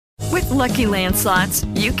Lucky Land Slots,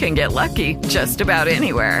 you can get lucky just about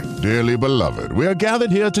anywhere. Dearly beloved, we are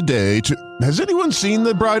gathered here today to... Has anyone seen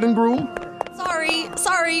the bride and groom?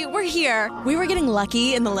 Sorry, we're here. We were getting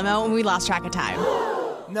lucky in the limo and we lost track of time.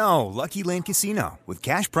 No, Lucky Land Casino, with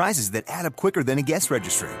cash prizes that add up quicker than a guest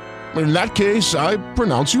registry. In that case, I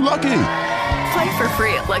pronounce you lucky. Play for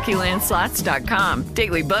free at LuckyLandSlots.com.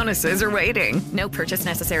 Daily bonuses are waiting. No purchase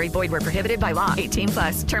necessary. Void where prohibited by law.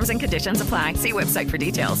 18+. Terms and conditions apply. See website for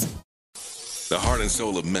details. The heart and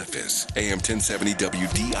soul of Memphis, AM 1070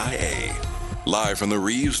 WDIA. Live from the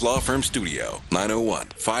Reeves Law Firm Studio,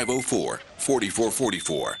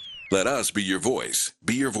 901-504-4444. Let us be your voice.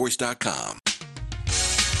 BeYourVoice.com.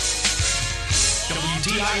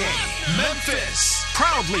 WDIA Memphis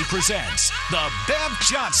proudly presents The Bev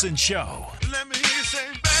Johnson Show. Let me hear you say,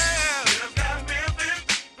 Bev. Bev got Memphis.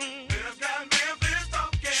 Bev got Memphis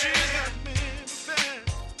talking. She got Memphis.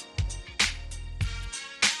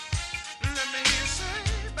 Let me hear you say,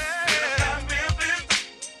 Bev. Bev got Memphis.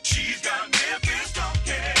 She's got Memphis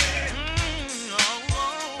talking.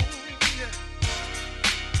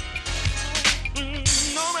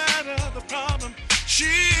 No matter the problem, she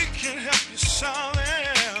can help you solve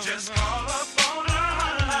it. Just call up on her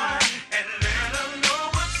hotline and let her know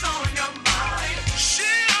what's on your mind.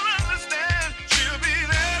 She'll understand. She'll be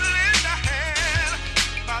there to lend a hand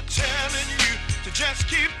by telling you to just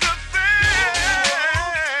keep the faith.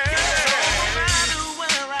 No matter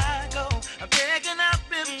where I go, I'm picking up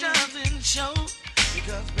Bev Johnson Show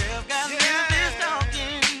because Bev got Memphis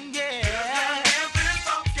talking. Yeah, Memphis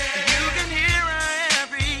talking. You can hear her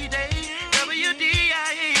every day.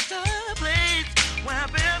 WDIA is the place where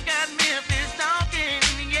Bev got Memphis talking.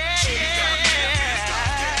 Yeah, she's got Memphis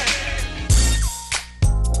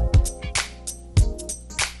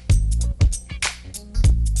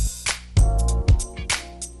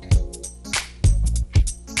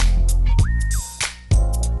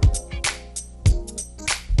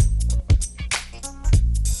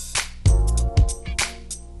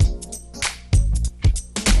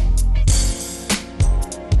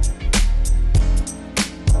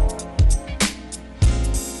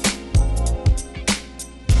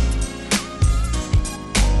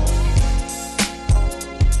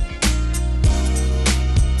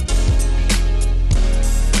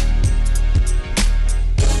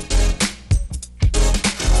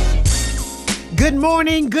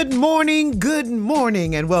Good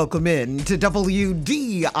morning, and welcome in to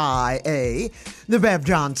WDIA, the Bev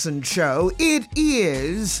Johnson Show. It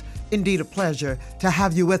is indeed a pleasure to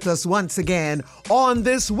have you with us once again on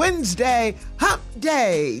this Wednesday, Hump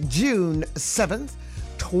Day, June 7th,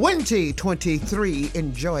 2023.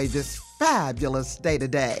 Enjoy this fabulous day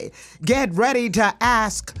today. Get ready to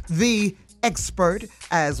ask the expert,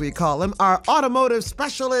 as we call him, our automotive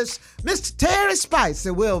specialist, Mr. Terry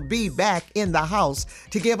Spicer, will be back in the house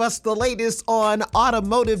to give us the latest on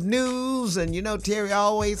automotive news. And you know, Terry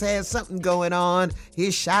always has something going on,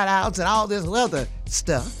 his shout outs and all this other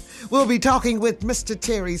stuff. We'll be talking with Mr.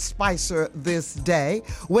 Terry Spicer this day.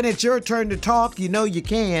 When it's your turn to talk, you know you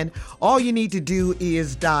can. All you need to do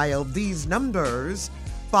is dial these numbers: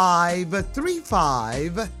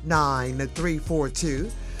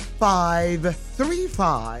 535-9342,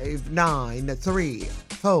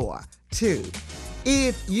 535-9342.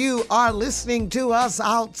 If you are listening to us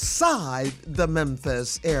outside the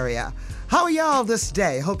Memphis area, how are y'all this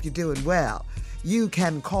day? Hope you're doing well. You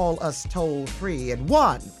can call us toll free at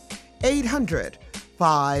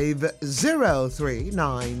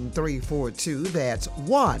 1-800-503-9342. That's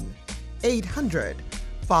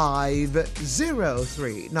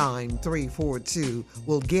 1-800-503-9342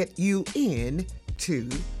 will get you in to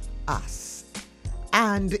us.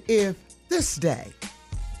 And if this day,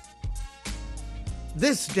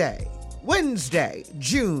 Wednesday,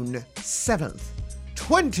 June 7th,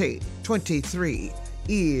 2023,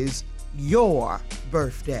 is your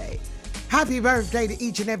birthday, happy birthday to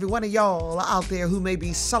each and every one of y'all out there who may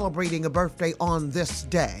be celebrating a birthday on this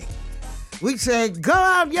day. We say, go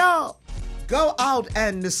out, y'all. Go out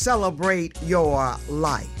and celebrate your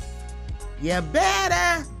life. You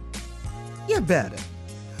better.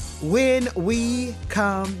 When we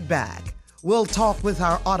come back, we'll talk with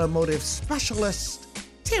our automotive specialist,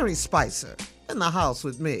 Terry Spicer, in the house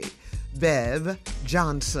with me, Bev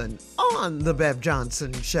Johnson, on The Bev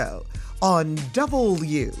Johnson Show on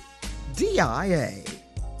WDIA.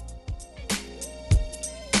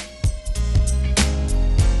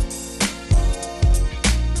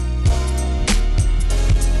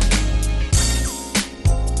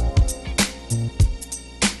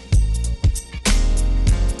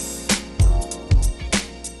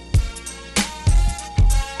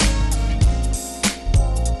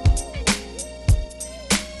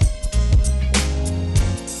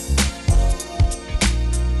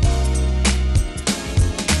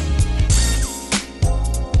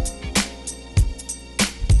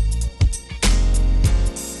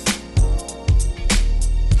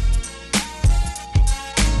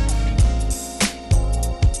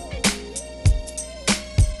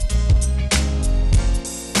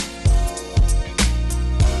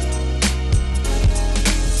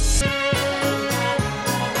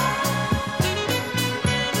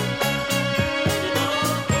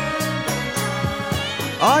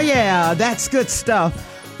 Oh, yeah, that's good stuff.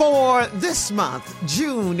 For this month,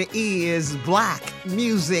 June is Black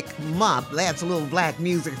Music Month. That's a little black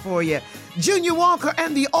music for you. Junior Walker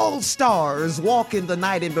and the All-Stars walking the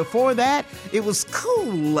night, and before that, it was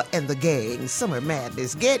Cool and the Gang, Summer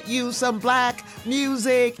Madness. Get you some black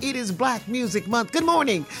music. It is Black Music Month. Good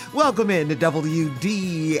morning. Welcome in to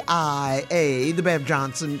WDIA, the Bev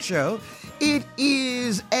Johnson Show. It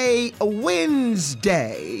is a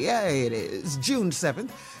Wednesday. Yeah, it is June 7th.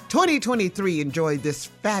 2023, enjoy this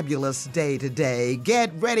fabulous day today.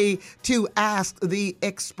 Get ready to ask the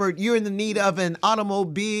expert. You're in the need of an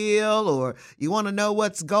automobile, or you want to know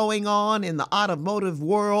what's going on in the automotive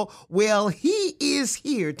world. Well, he is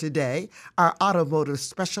here today. Our automotive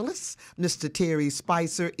specialist, Mr. Terry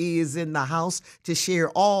Spicer, is in the house to share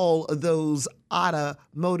all of those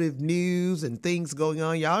automotive news and things going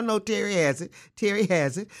on. Y'all know Terry has it. Terry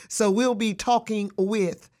has it. So we'll be talking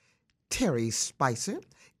with Terry Spicer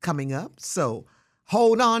coming up. So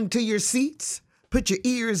hold on to your seats, put your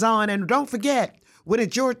ears on, and don't forget, when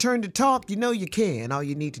it's your turn to talk, you know you can. All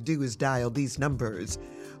you need to do is dial these numbers: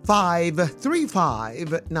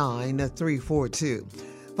 535-9342.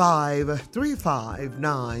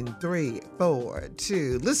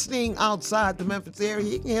 535-9342. Listening outside the Memphis area,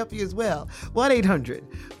 he can help you as well.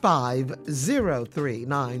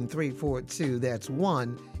 1-800-503-9342. That's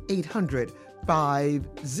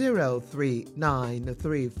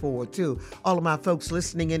 1-800-503-9342. All of my folks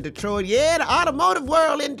listening in Detroit. Yeah, the automotive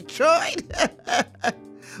world in Detroit.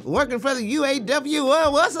 Working for the UAW.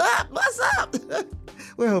 Well, what's up? What's up?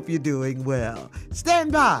 We hope you're doing well.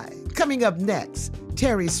 Stand by. Coming up next,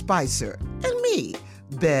 Terry Spicer and me,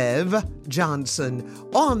 Bev Johnson,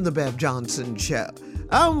 on The Bev Johnson Show.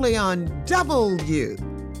 Only on WDIA.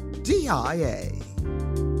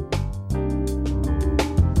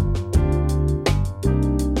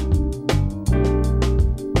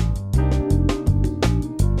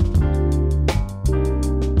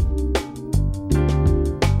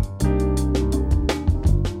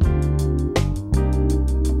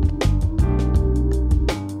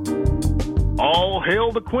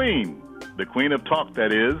 Hail the Queen of Talk,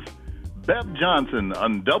 that is, Bev Johnson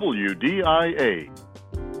on WDIA.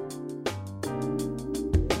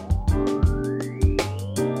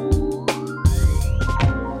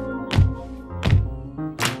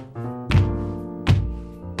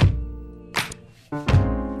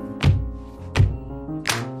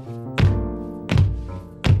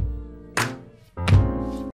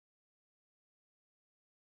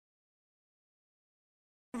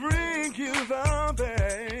 Bring you the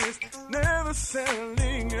best, never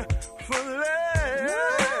settling for less.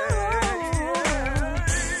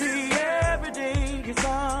 See, every day is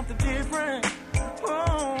something different.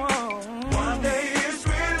 One day it's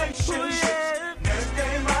relationships, next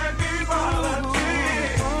day might be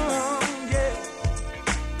politics.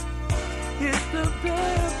 It's the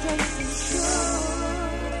Bev Johnson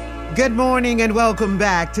Show. Good morning and welcome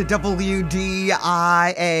back to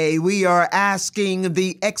WDIA. We are asking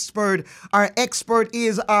the expert. Our expert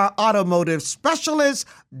is our automotive specialist,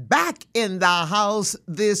 back in the house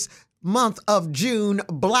this month of June,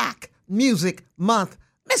 Black Music Month,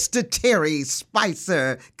 Mr. Terry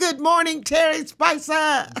Spicer. Good morning, Terry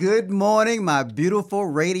Spicer. Good morning, my beautiful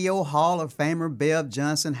Radio Hall of Famer, Bev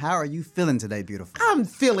Johnson. How are you feeling today, beautiful? I'm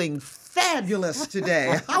feeling fabulous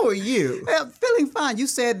today. How are you? Feeling fine. You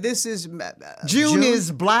said this is June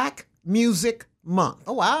is Black Music Month.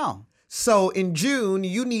 Oh, wow. So in June,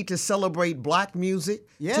 you need to celebrate black music.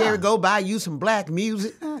 Yeah. Terry, go buy you some black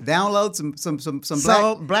music. Download some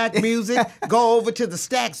black music. Go over to the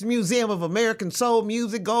Stax Museum of American Soul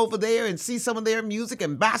Music. Go over there and see some of their music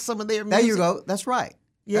and buy some of their music. There you go. That's right.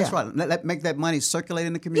 Yeah. That's right. Let make that money circulate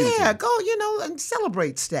in the community. Yeah, go, and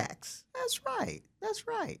celebrate Stax. That's right. That's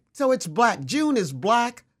right. So it's Black. June is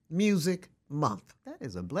Black Music Month. That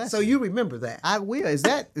is a blessing. So you remember that. I will. Is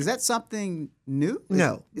that something new?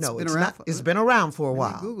 No, it's not. It's been around for a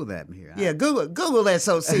while. Google that here. Yeah, Google that.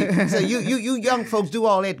 So see, so you young folks do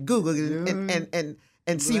all that Google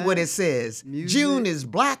and see what it says. Music. June is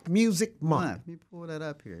Black Music Month. Let me pull that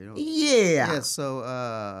up here. Yeah. Yeah. So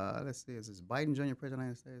let's see. Is this Biden Jr. President of the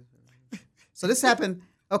United States? So this happened.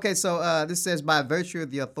 Okay, so this says, by virtue of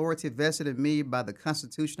the authority vested in me by the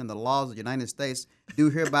Constitution and the laws of the United States, do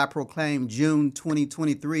hereby proclaim June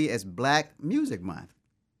 2023 as Black Music Month.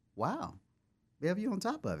 Wow. Bev, you on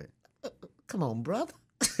top of it. Come on, brother.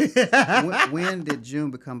 When did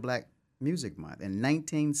June become Black Music Month? In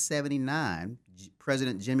 1979,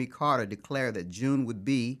 President Jimmy Carter declared that June would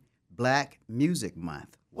be Black Music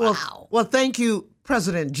Month. Wow. Well, thank you,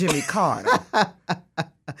 President Jimmy Carter.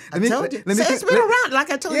 I told you. It's been around.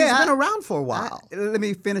 Like I told you, it's been around for a while. Let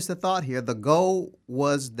me finish the thought here. The goal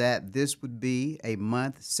was that this would be a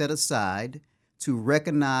month set aside to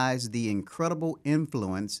recognize the incredible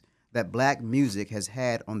influence that black music has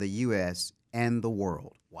had on the U.S. and the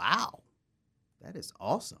world. Wow. That is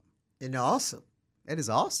awesome. And awesome. That is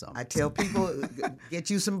awesome. I tell people, get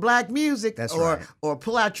you some black music. That's or, right. Or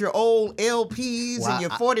pull out your old LPs and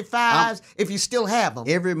your 45s if you still have them.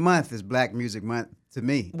 Every month is Black Music Month to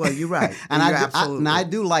me. Well, you're right. And absolutely. I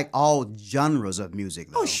do like all genres of music,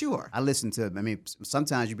 though. Oh, sure. I listen to,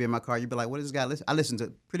 sometimes you be in my car, you be like, what does this guy listen? I listen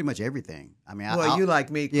to pretty much everything. You like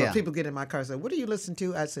me. Yeah. People get in my car and say, what do you listen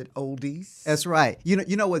to? I said, oldies. That's right.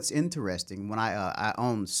 You know what's interesting? When I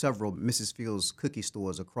owned several Mrs. Fields cookie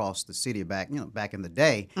stores across the city back in the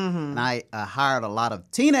day, and I hired a lot of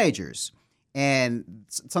teenagers, and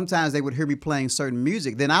sometimes they would hear me playing certain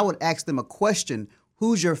music. Then I would ask them a question: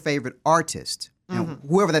 who's your favorite artist? And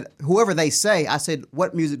whoever they say, I said,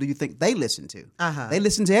 what music do you think they listen to? They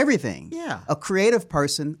listen to everything. Yeah. A creative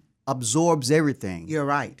person absorbs everything. You're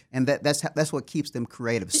right. And that's what keeps them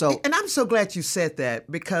creative. So, and I'm so glad you said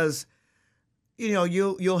that, because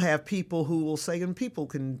you'll have people who will say, and people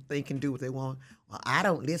can do what they want. Well, I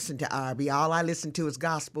don't listen to R&B. All I listen to is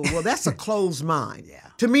gospel. Well, that's a closed mind. Yeah.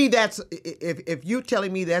 To me, that's if you're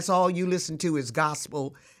telling me that's all you listen to is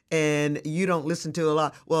gospel, and you don't listen to a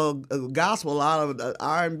lot. Well, gospel, a lot of the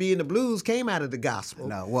R&B and the blues came out of the gospel.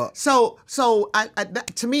 No, well, so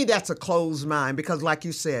to me, that's a closed mind, because, like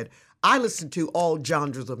you said, I listen to all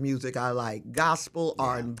genres of music. I like gospel,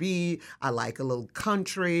 R&B. I like a little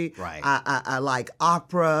country. Right. I like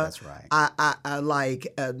opera. That's right. I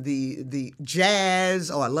like the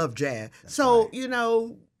jazz. Oh, I love jazz. That's so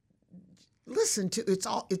right. Listen to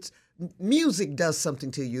it's. Music does something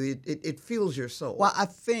to you. It fuels your soul. Well, I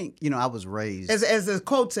think, I was raised. As the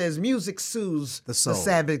quote says, music soothes the soul. The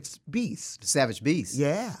savage beast. The savage beast.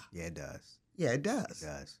 Yeah. Yeah, it does. Yeah, it does. It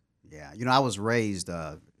does. Yeah. I was raised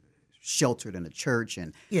sheltered in a church,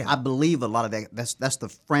 and Yeah. I believe a lot of that's the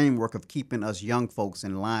framework of keeping us young folks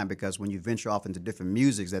in line, because when you venture off into different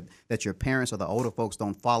musics that your parents or the older folks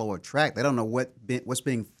don't follow or track, they don't know what's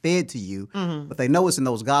being fed to you, but they know it's in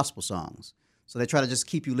those gospel songs. So they try to just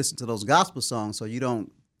keep you listening to those gospel songs so you don't,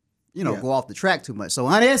 go off the track too much. So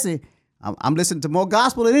Aunt Essie, I'm listening to more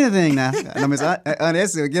gospel than anything now. Aunt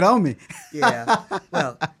Essie will get on me. Yeah.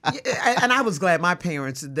 Well, and I was glad my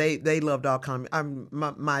parents, they loved all kind of,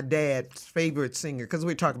 my dad's favorite singer, because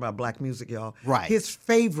we're talking about black music, y'all. Right. His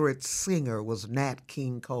favorite singer was Nat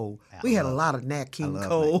King Cole. We had a lot of Nat King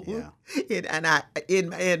Cole.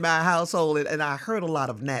 In my household, and I heard a lot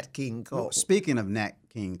of Nat King Cole. Well, speaking of Nat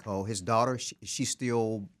King Cole, his daughter, she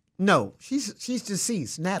still... No, she's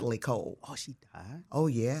deceased, Natalie Cole. Oh, she died? Oh,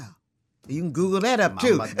 yeah. You can Google that up, too.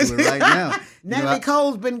 I'm about to do it right now. Natalie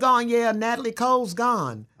Cole's been gone. Yeah, Natalie Cole's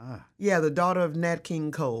gone. Yeah, the daughter of Nat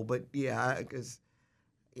King Cole. But, yeah.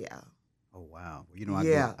 Oh, wow.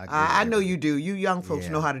 I know you do. You young folks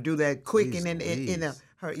Yeah. know how to do that quick.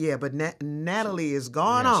 But Natalie is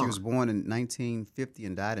gone on. She was born in 1950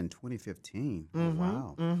 and died in 2015. Oh,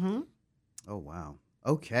 wow. Mm-hmm. Oh, wow.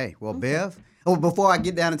 Okay. Well, Bev, before I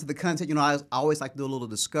get down into the content, I always like to do a little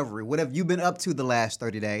discovery. What have you been up to the last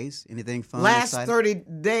 30 days? Anything fun? Last exciting? 30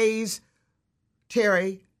 days,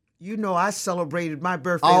 Terry, I celebrated my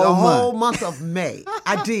birthday All the month. whole month of May.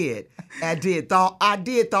 I did. I did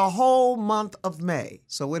the whole month of May.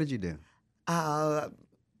 So what did you do?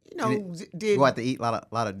 Did go out to eat a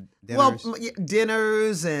lot of dinners? Well,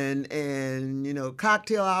 dinners and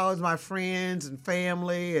cocktail hours, my friends and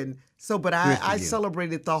family, and so. But I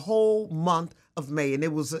celebrated the whole month of May, and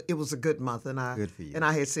it was a good month. And Good for you. And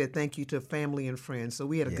I had said thank you to family and friends, so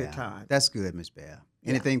we had a good time. That's good, Miss Bev.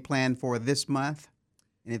 Anything planned for this month?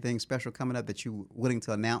 Anything special coming up that you're willing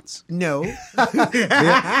to announce? No.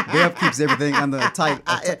 Bev keeps everything under a tight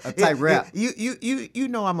wrap. You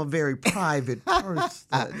know I'm a very private person.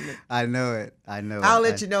 I know it. I'll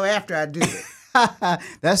let you know after I do it.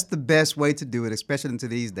 That's the best way to do it, especially into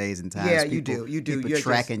these days and times. Yeah, you do. People You're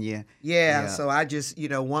tracking you. Yeah, so I just,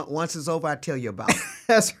 once it's over, I tell you about it.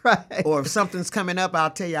 That's right. Or if something's coming up,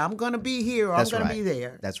 I'll tell you, I'm going to be here or I'm going to be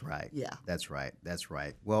there. That's right. Yeah. That's right.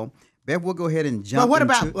 Well, Bev, we'll go ahead and jump Well,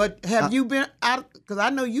 into... you been out? Because I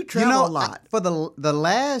know you travel a lot. For the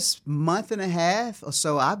last month and a half or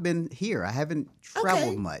so, I've been here. I haven't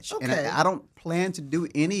traveled much. Okay. And I don't plan to do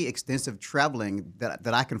any extensive traveling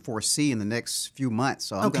that I can foresee in the next few months.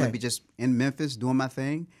 So I'm going to be just in Memphis doing my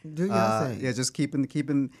thing. Do your thing. Yeah, just keeping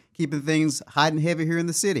things hot and heavy here in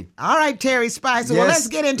the city. All right, Terry Spicer. Well, let's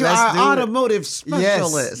get into our automotive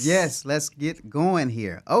specialist. Yes, let's get going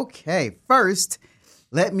here. Okay, first,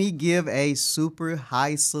 Let me give a super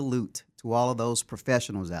high salute to all of those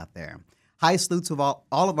professionals out there. High salute to all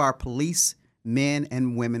of our police men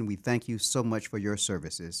and women. We thank you so much for your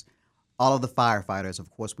services. All of the firefighters,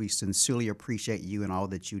 of course, we sincerely appreciate you and all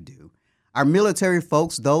that you do. Our military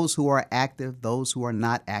folks, those who are active, those who are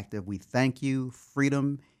not active, we thank you.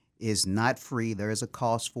 Freedom is not free. There is a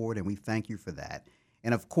cost for it, and we thank you for that.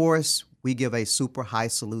 And of course, we give a super high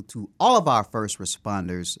salute to all of our first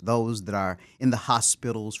responders, those that are in the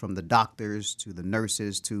hospitals, from the doctors to the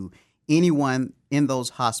nurses to anyone in those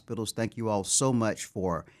hospitals. Thank you all so much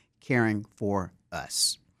for caring for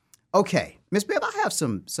us. Okay, Ms. Bev, I have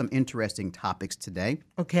some interesting topics today.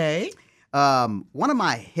 Okay. One of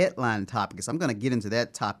my headline topics, I'm going to get into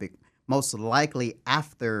that topic most likely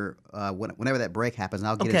after, whenever that break happens, and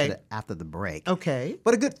I'll get into that after the break. Okay.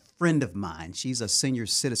 But a good friend of mine, she's a senior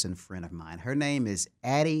citizen friend of mine. Her name is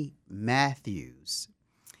Addie Matthews.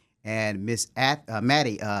 And Miss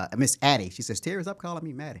Addie, she says, Terry, stop calling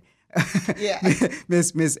me Maddie. Yeah.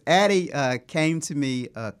 Miss Addie came to me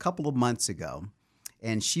a couple of months ago,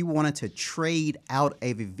 and she wanted to trade out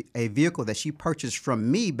a vehicle that she purchased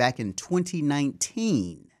from me back in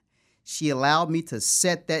 2019. She allowed me to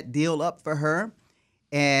set that deal up for her,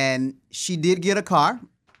 and she did get a car,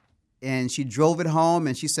 and she drove it home,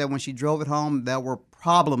 and she said when she drove it home, there were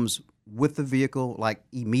problems with the vehicle, like,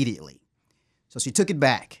 immediately. So she took it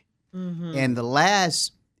back. Mm-hmm. And the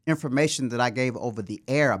last information that I gave over the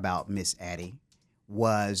air about Miss Addie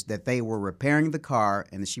was that they were repairing the car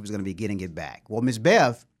and that she was going to be getting it back. Well, Miss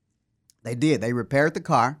Bev, they did. They repaired the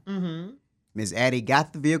car. Mm-hmm. Miss Addie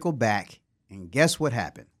got the vehicle back, and guess what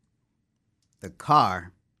happened? The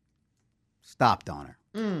car stopped on her.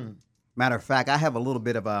 Mm. Matter of fact, I have a little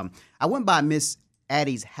bit of I went by Miss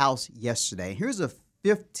Addie's house yesterday. Here's a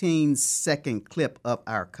 15-second clip of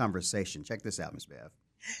our conversation. Check this out, Miss Bev.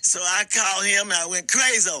 So I called him and I went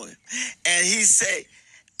crazy on him. And he said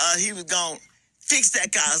he was going to fix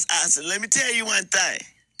that car. I said, let me tell you one thing.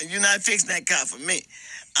 If you're not fixing that car for me,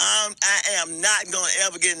 I am not going to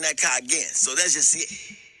ever get in that car again. So that's just it.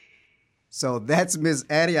 So that's Miss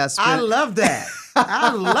Addie. I love that.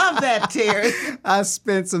 I love that, Terry. I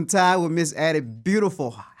spent some time with Miss Addie.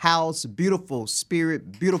 Beautiful house, beautiful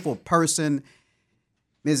spirit, beautiful person.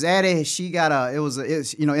 Miss Addie, she got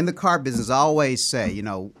in the car business, I always say,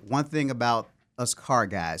 one thing about us car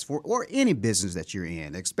guys, or any business that you're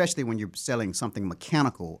in, especially when you're selling something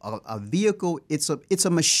mechanical, a vehicle, it's a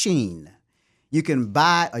machine. You can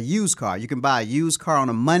buy a used car. You can buy a used car on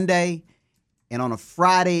a Monday, and on a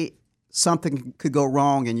Friday, something could go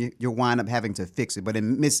wrong and you'll wind up having to fix it. But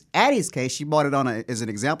in Miss Addie's case, she bought it as an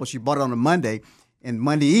example, she bought it on a Monday, and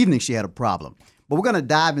Monday evening she had a problem. But we're going to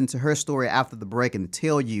dive into her story after the break and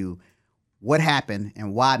tell you what happened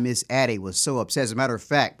and why Miss Addie was so upset. As a matter of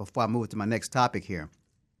fact, before I move to my next topic here,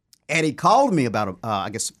 Addie called me about,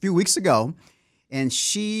 a few weeks ago, and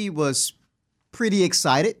she was pretty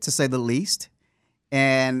excited, to say the least.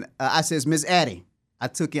 And I says, Miss Addie,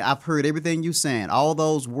 I've heard everything you're saying, all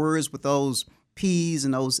those words with those P's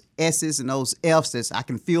and those S's and those F's. I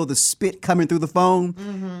can feel the spit coming through the phone.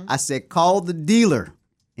 Mm-hmm. I said, call the dealer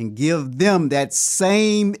and give them that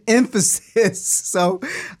same emphasis. So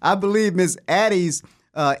I believe Miss Addie's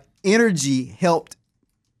energy helped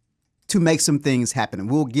to make some things happen. And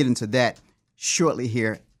we'll get into that shortly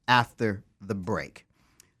here after the break.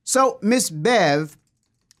 So, Miss Bev,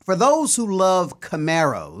 for those who love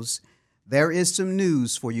Camaros, there is some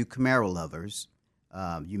news for you Camaro lovers.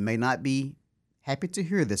 You may not be happy to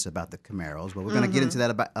hear this about the Camaros, but we're going to get into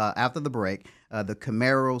that after the break. The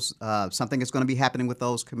Camaros, something is going to be happening with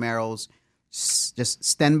those Camaros. Just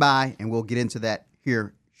stand by, and we'll get into that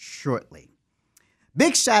here shortly.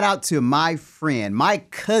 Big shout out to my friend, my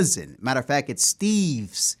cousin. Matter of fact, it's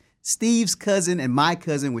Steve's cousin and my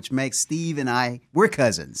cousin, which makes Steve and we're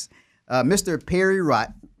cousins. Mr.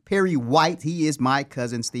 Perry White, he is my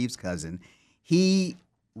cousin, Steve's cousin. He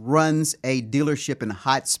runs a dealership in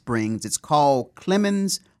Hot Springs. It's called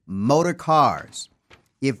Clemens Motor Cars.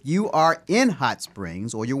 If you are in Hot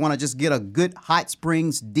Springs or you want to just get a good Hot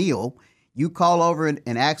Springs deal, you call over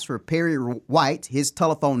and ask for Perry White. His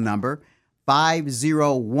telephone number,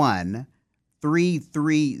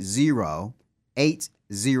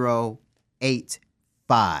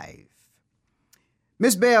 501-330-8085.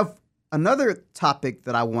 Miss Bev, another topic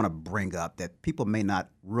that I want to bring up that people may not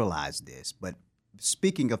realize this, but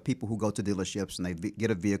speaking of people who go to dealerships and they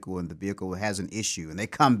get a vehicle and the vehicle has an issue and they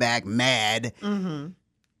come back mad,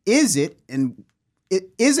 is it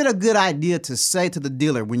a good idea to say to the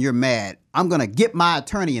dealer when you're mad, I'm going to get my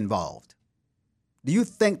attorney involved? Do you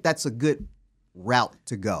think that's a good route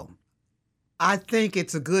to go? I think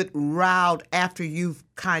it's a good route after you've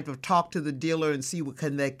kind of talked to the dealer and see what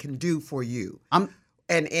they can do for you. And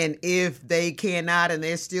if they cannot and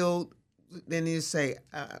they're still, then you say,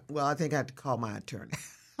 well, I think I have to call my attorney.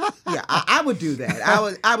 Yeah, I would do that.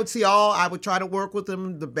 I would try to work with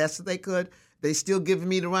them the best that they could. They still giving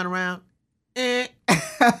me the runaround.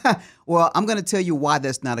 Well, I'm going to tell you why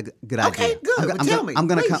that's not a good idea. Okay, good. Tell me. I'm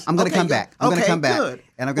going to come back. I'm going to come back. Good.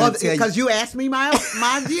 And I'm going to tell you because you asked me my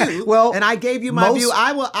view. Well, and I gave you my view.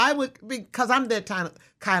 I would because I'm that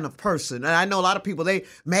kind of person, and I know a lot of people they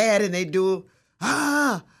mad and they do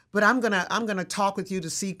but I'm gonna talk with you to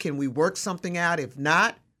see can we work something out. If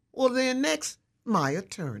not, well then next my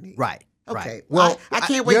attorney. Right. Okay. Right. Well, I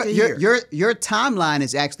can't wait to hear. Your timeline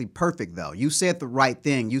is actually perfect, though. You said the right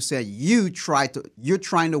thing. You said you're trying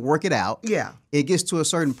to work it out. Yeah. It gets to a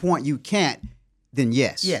certain point you can't, then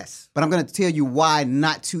yes. Yes. But I'm going to tell you why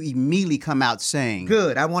not to immediately come out saying.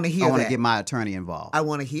 Good. I want to hear that. I want to get my attorney involved. I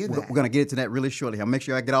want to hear that. We're going to get into that really shortly. I'll make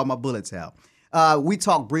sure I get all my bullets out. We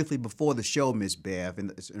talked briefly before the show, Miss Bev,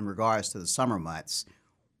 in regards to the summer months.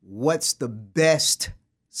 What's the best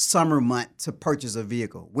summer month to purchase a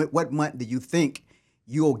vehicle? What month do you think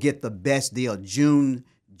you'll get the best deal? June,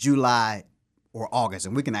 July, or August?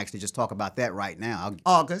 And we can actually just talk about that right now.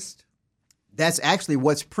 August. That's actually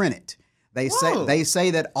what's printed. They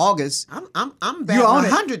say that August. I'm back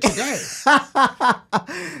 100 today.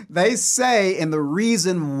 They say, and the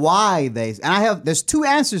reason why there's two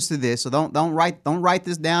answers to this. So don't write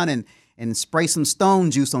this down and spray some stone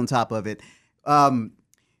juice on top of it.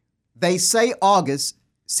 They say August,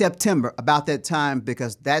 September, about that time,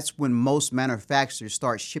 because that's when most manufacturers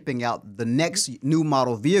start shipping out the next new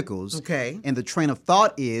model vehicles. Okay. And the train of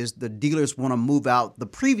thought is the dealers want to move out the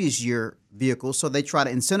previous year vehicles, so they try to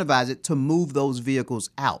incentivize it to move those vehicles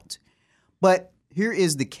out. But here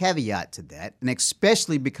is the caveat to that, and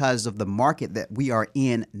especially because of the market that we are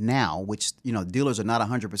in now, which, dealers are not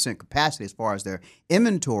 100% capacity as far as their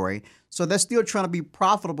inventory, so they're still trying to be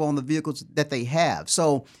profitable on the vehicles that they have.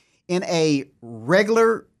 So in a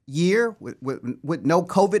regular year with no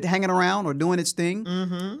COVID hanging around or doing its thing,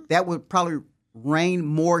 that would probably reign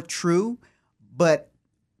more true. But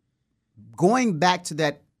going back to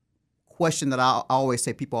that question that I always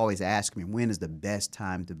say, people always ask me, when is the best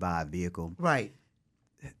time to buy a vehicle? Right.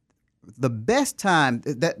 The best time,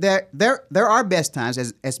 there are best times,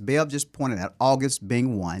 as Bev just pointed out, August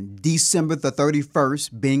being one, December the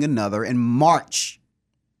 31st being another, and March,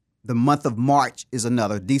 the month of March is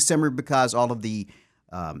another. December because all of the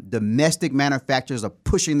domestic manufacturers are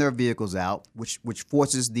pushing their vehicles out, which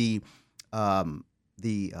forces the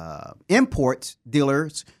import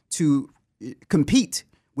dealers to compete,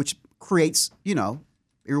 which creates,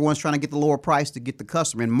 everyone's trying to get the lower price to get the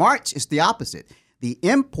customer. In March, it's the opposite. The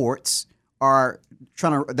imports are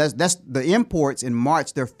trying to, that's the imports in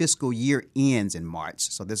March, their fiscal year ends in March.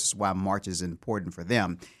 So this is why March is important for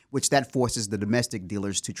them, which that forces the domestic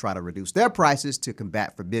dealers to try to reduce their prices to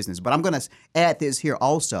combat for business. But I'm going to add this here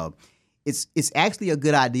also. It's actually a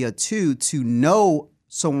good idea, too, to know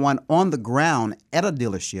someone on the ground at a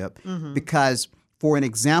dealership because, for an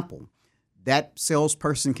example, that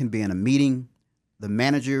salesperson can be in a meeting. The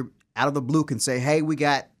manager out of the blue can say, hey, we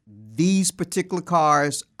got these particular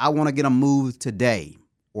cars. I want to get them moved today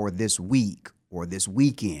or this week or this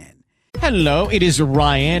weekend. Hello, it is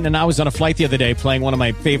Ryan, and I was on a flight the other day playing one of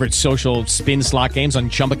my favorite social spin slot games on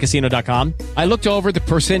ChumbaCasino.com. I looked over at the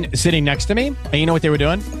person sitting next to me, and you know what they were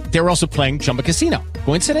doing? They were also playing Chumba Casino.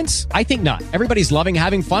 Coincidence? I think not. Everybody's loving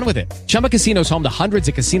having fun with it. Chumba Casino is home to hundreds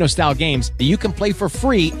of casino-style games that you can play for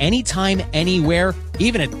free anytime, anywhere,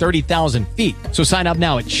 even at 30,000 feet. So sign up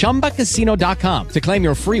now at ChumbaCasino.com to claim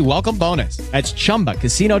your free welcome bonus. That's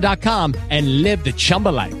ChumbaCasino.com and live the Chumba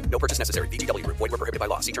life. No purchase necessary. VGW. Void where prohibited by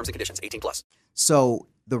law. See terms and conditions. 18+. So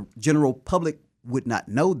the general public would not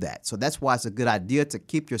know that. So that's why it's a good idea to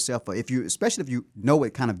keep yourself, especially if you know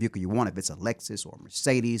what kind of vehicle you want, if it's a Lexus or a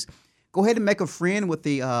Mercedes, go ahead and make a friend with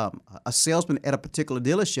a salesman at a particular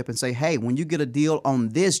dealership and say, hey, when you get a deal on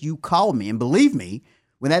this, you call me. And believe me,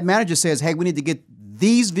 when that manager says, hey, we need to get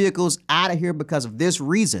these vehicles out of here because of this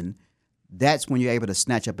reason, that's when you're able to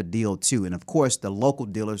snatch up a deal too. And of course, the local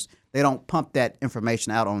dealers, they don't pump that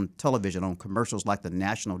information out on television, on commercials like the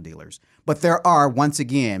national dealers. But there are, once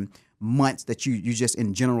again, months that you just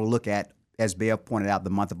in general look at, as Bev pointed out, the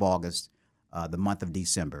month of August, the month of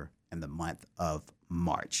December, and the month of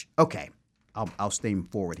March. Okay, I'll steam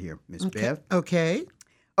forward here, Miss Bev. Okay.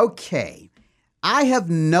 I have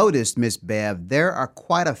noticed, Miss Bev, there are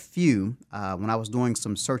quite a few, when I was doing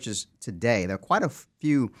some searches today, there are quite a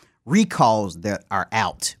few recalls that are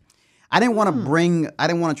out. I didn't want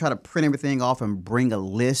to try to print everything off and bring a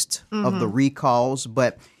list of the recalls.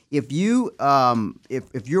 But if you're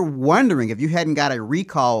wondering, if you hadn't got a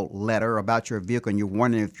recall letter about your vehicle and you're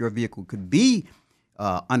wondering if your vehicle could be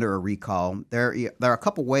under a recall, there are a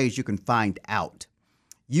couple ways you can find out.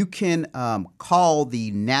 You can call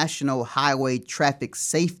the National Highway Traffic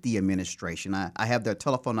Safety Administration. I have their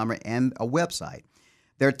telephone number and a website.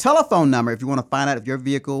 Their telephone number, if you want to find out if your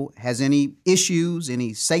vehicle has any issues,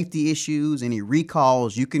 any safety issues, any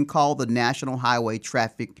recalls, you can call the National Highway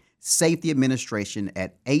Traffic Safety Administration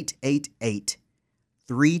at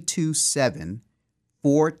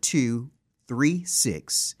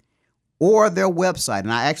 888-327-4236 or their website.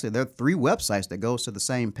 And there are 3 websites that goes to the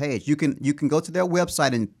same page. You can go to their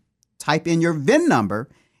website and type in your VIN number,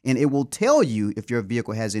 and it will tell you if your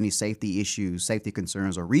vehicle has any safety issues, safety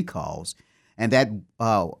concerns, or recalls. And that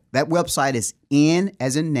website is N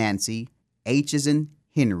as in Nancy, H as in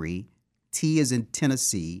Henry, T as in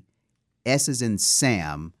Tennessee, S as in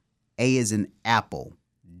Sam, A as in Apple,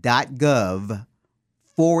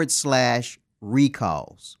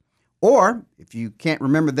 .gov/recalls. Or if you can't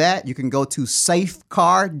remember that, you can go to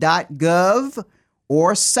safecar.gov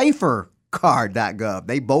or safercar.gov.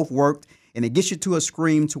 They both work, and it gets you to a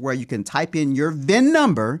screen to where you can type in your VIN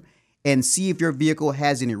number and see if your vehicle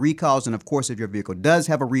has any recalls. And of course, if your vehicle does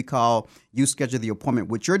have a recall, you schedule the appointment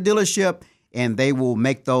with your dealership and they will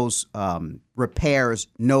make those repairs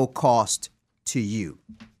no cost to you.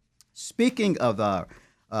 Speaking of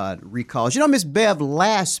recalls, Miss Bev,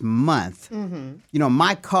 last month,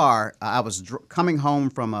 my car, I was coming home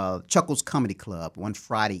from Chuckles Comedy Club one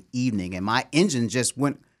Friday evening, and my engine just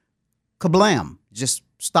went kablam, just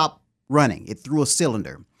stopped running. It threw a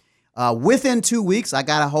cylinder. Within 2 weeks, I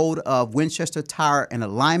got a hold of Winchester Tire and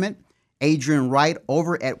Alignment, Adrian Wright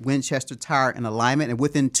over at Winchester Tire and Alignment, and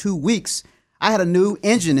within 2 weeks, I had a new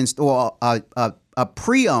engine installed, a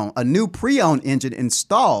new pre-owned engine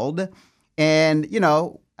installed, and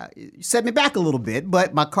it set me back a little bit,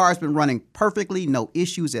 but my car's been running perfectly, no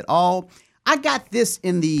issues at all. I got this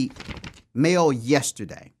in the mail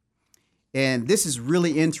yesterday, and this is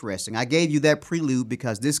really interesting. I gave you that prelude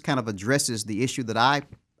because this kind of addresses the issue that I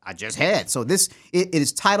just had. So it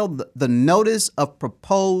is titled The Notice of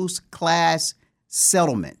Proposed Class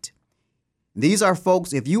Settlement. These are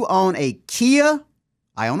folks, if you own a Kia,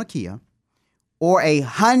 I own a Kia, or a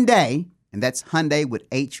Hyundai, and that's Hyundai with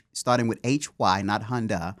H, starting with HY, not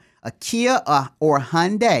Honda, a Kia or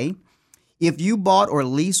Hyundai, if you bought or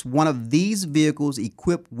leased one of these vehicles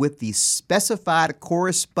equipped with the specified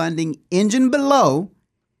corresponding engine below,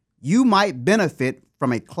 you might benefit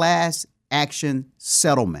from a class action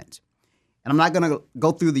settlement. And I'm not going to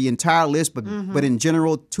go through the entire list, but in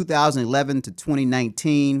general, 2011 to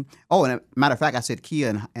 2019. Oh, and a matter of fact, I said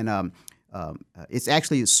Kia, and it's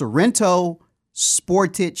actually Sorento,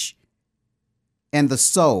 Sportage, and the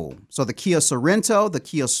Soul. So the Kia Sorento, the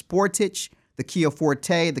Kia Sportage, the Kia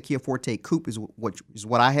Forte Coupe is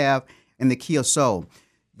what I have, and the Kia Soul.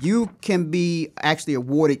 You can be actually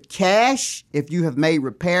awarded cash if you have made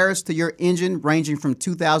repairs to your engine ranging from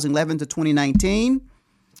 2011 to 2019.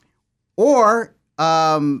 Or,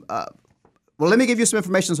 let me give you some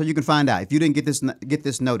information so you can find out if you didn't get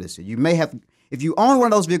this notice. You may have, if you own one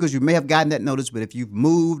of those vehicles, you may have gotten that notice, but if you've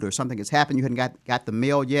moved or something has happened, you hadn't got the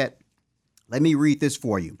mail yet, let me read this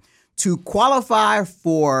for you. To qualify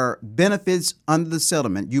for benefits under the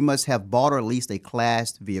settlement, you must have bought or leased a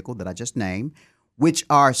class vehicle that I just named, which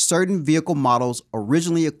are certain vehicle models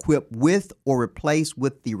originally equipped with or replaced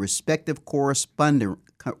with the respective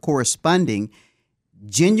corresponding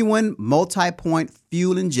genuine multi-point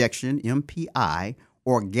fuel injection, MPI,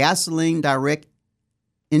 or gasoline direct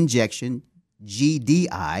injection,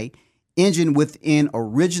 GDI, engine within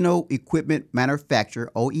original equipment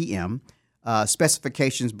manufacturer, OEM,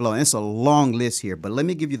 specifications below. And it's a long list here, but let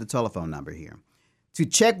me give you the telephone number here. To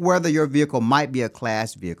check whether your vehicle might be a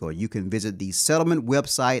class vehicle, you can visit the settlement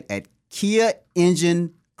website at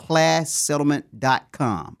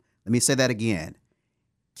KiaEngineClassSettlement.com. Let me say that again.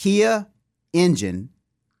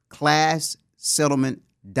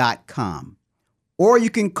 KiaEngineClassSettlement.com. Or you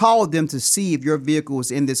can call them to see if your vehicle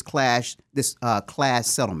is in this class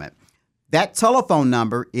settlement. That telephone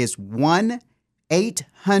number is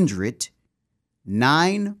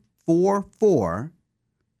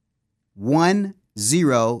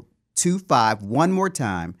 1-800-944-1025. One more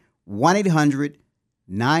time,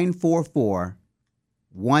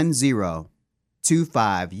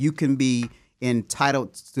 1-800-944-1025. You can be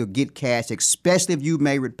entitled to get cash, especially if you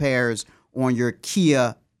made repairs on your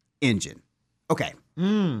Kia engine. Okay.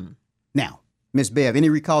 Now, Miss Bev, any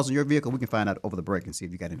recalls on your vehicle? We can find out over the break and see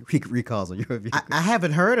if you got any recalls on your vehicle. I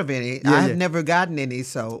haven't heard of any. Yeah, I have yeah. never gotten any,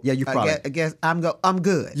 so Yeah, you probably. I guess I'm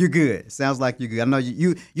good. You're good. Sounds like you're good. I know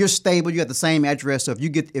you're stable. You got the same address. So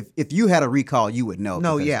if you had a recall, you would know.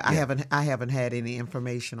 No, I haven't had any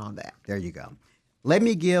information on that. There you go. Let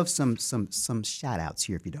me give some shout outs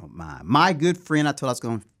here if you don't mind. My good friend, I told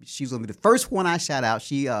her she was gonna be the first one I shout out.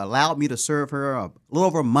 She allowed me to serve her a little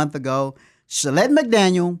over a month ago. Shalette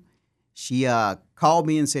McDaniel. She called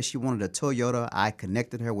me and said she wanted a Toyota. I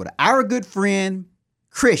connected her with our good friend,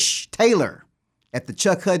 Krish Taylor, at the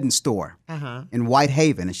Chuck Hudden store in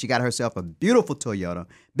Whitehaven. And she got herself a beautiful Toyota.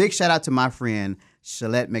 Big shout out to my friend,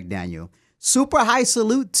 Shalette McDaniel. Super high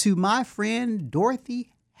salute to my friend,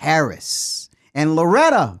 Dorothy Harris. And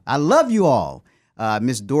Loretta, I love you all.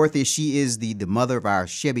 Miss Dorothy, she is the mother of our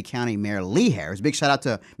Shelby County Mayor Lee Harris. Big shout out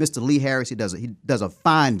to Mr. Lee Harris. He does a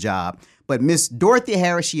fine job. But Miss Dorothy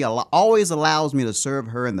Harris, she always allows me to serve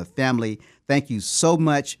her and the family. Thank you so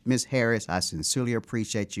much, Miss Harris. I sincerely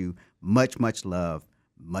appreciate you. Much, much love.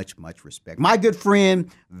 Much, much respect. My good friend,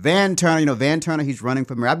 Van Turner. Van Turner, he's running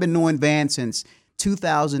for mayor. I've been knowing Van since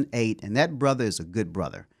 2008, and that brother is a good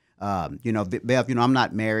brother. Bev, I'm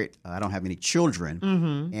not married. I don't have any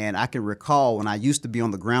children. And I can recall when I used to be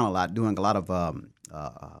on the ground a lot, doing a lot of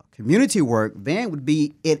community work, Van would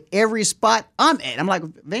be at every spot I'm at. I'm like,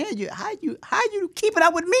 Van, how you keeping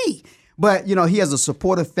up with me? But, he has a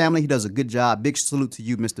supportive family. He does a good job. Big salute to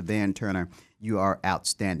you, Mr. Van Turner. You are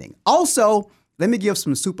outstanding. Also, let me give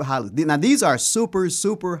some super high. Now, these are super,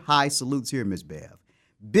 super high salutes here, Miss Bev.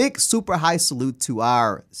 Big super high salute to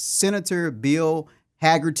our Senator Bill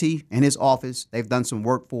Haggerty and his office. They've done some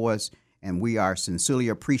work for us, and we are sincerely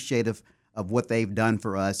appreciative of what they've done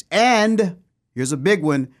for us. And here's a big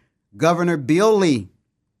one, Governor Bill Lee.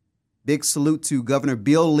 Big salute to Governor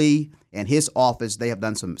Bill Lee and his office. They have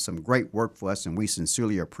done some great work for us, and we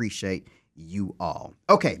sincerely appreciate you all.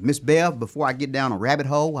 Okay, Miss Bev, before I get down a rabbit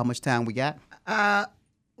hole, how much time we got?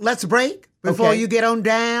 Let's break before you get on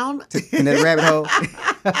down. In that rabbit hole?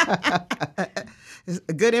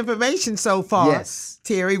 Good information so far, yes,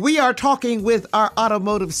 Terry. We are talking with our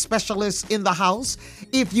automotive specialist in the house.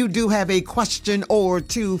 If you do have a question or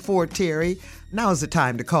two for Terry, now's the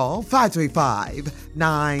time to call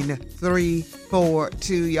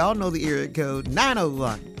 535-9342. Y'all know the area code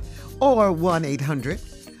 901 or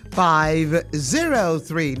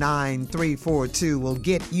 1-800-503-9342 will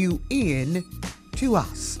get you in to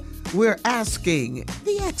us. We're asking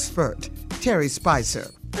the expert, Terry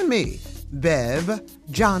Spicer, and me, Bev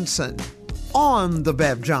Johnson, on The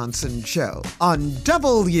Bev Johnson Show on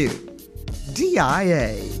WDIA.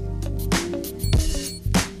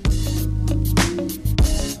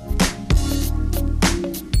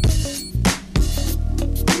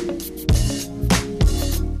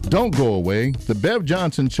 Don't go away. The Bev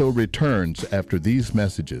Johnson Show returns after these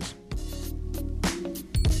messages.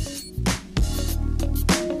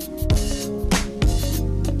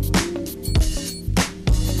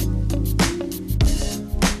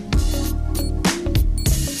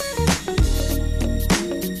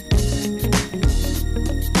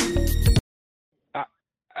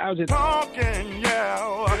 I was just talking, yeah.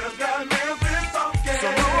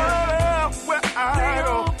 Somewhere where I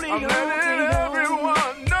go, I'm letting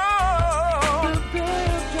everyone know.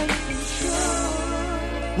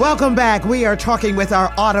 Welcome back. We are talking with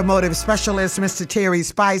our automotive specialist, Mr. Terry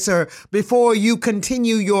Spicer. Before you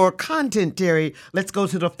continue your content, Terry, let's go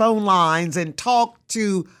to the phone lines and talk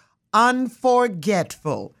to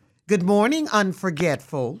Unforgetful. Good morning,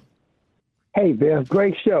 Unforgetful. Hey, Bill,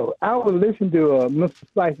 great show. I was listening to Mr.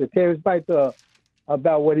 Spicer, Terry Spicer,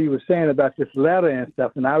 about what he was saying about this letter and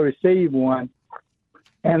stuff, and I received one,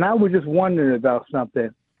 and I was just wondering about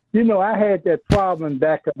something. I had that problem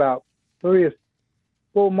back about 3 or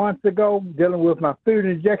 4 months ago dealing with my food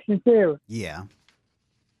injection, Terry. Yeah.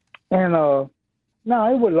 And, no,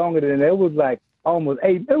 it was longer than that. It was like almost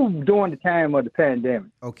 8. It was during the time of the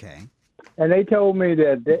pandemic. Okay. And they told me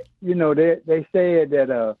that, they said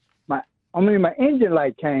that my engine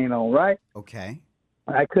light came on, right? Okay.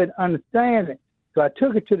 I couldn't understand it. So I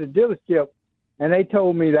took it to the dealership, and they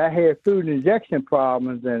told me that I had food injection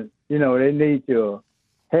problems, and, they need to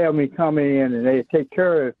have me come in, and they take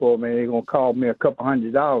care of it for me. They're going to call me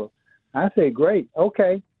 $200. I said, great,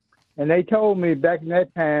 okay. And they told me back in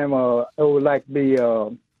that time it would like be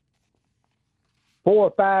 4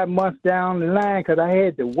 or 5 months down the line because I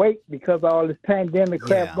had to wait because of all this pandemic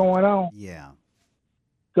crap going on. Yeah.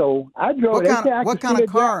 So I drove. What kind of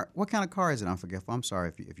car is it? Unforgetful. I'm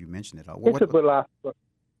sorry if you mentioned it. It's a Velociter.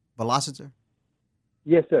 Velociter?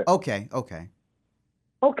 Yes, sir. Okay.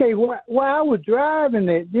 Okay, while I was driving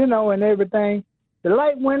it, and everything, the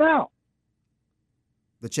light went out.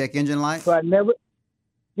 The check engine light? So I never,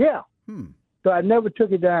 So I never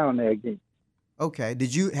took it down there again. Okay.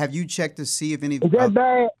 Have you checked to see if any? Is that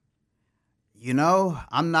bad?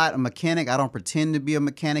 I'm not a mechanic. I don't pretend to be a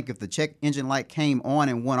mechanic. If the check engine light came on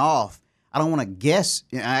and went off, I don't want to guess.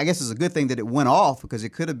 I guess it's a good thing that it went off because it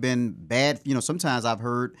could have been bad. Sometimes I've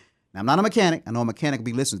heard. Now, I'm not a mechanic. I know a mechanic will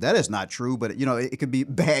be listening. That is not true, but it could be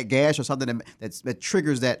bad gas or something that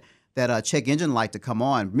triggers that check engine light to come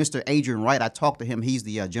on. Mr. Adrian Wright, I talked to him. He's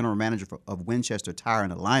the general manager of Winchester Tire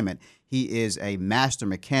and Alignment. He is a master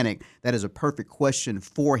mechanic. That is a perfect question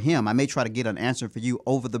for him. I may try to get an answer for you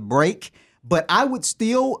over the break, but I would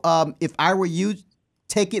still, if I were you,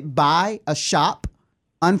 take it by a shop,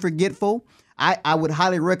 Unforgetful. I would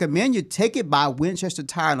highly recommend you take it by Winchester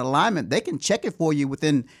Tire and Alignment. They can check it for you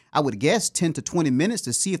within, I would guess, 10 to 20 minutes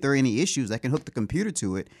to see if there are any issues. They can hook the computer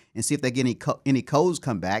to it and see if they get any codes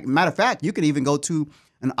come back. Matter of fact, you can even go to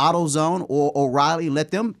an AutoZone or O'Reilly,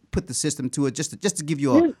 let them put the system to it just to give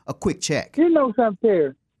you a quick check. You know something,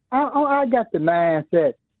 Terry? I got the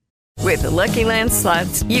mindset. With the Lucky Land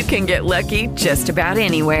Slots, you can get lucky just about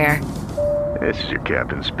anywhere. This is your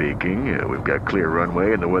captain speaking. We've got clear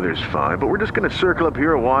runway and the weather's fine, but we're just going to circle up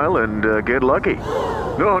here a while and get lucky.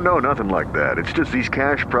 No, nothing like that. It's just these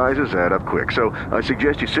cash prizes add up quick. So I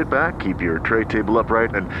suggest you sit back, keep your tray table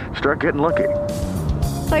upright, and start getting lucky.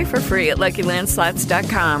 Play for free at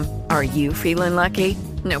LuckyLandSlots.com. Are you feeling lucky?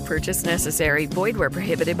 No purchase necessary. Void where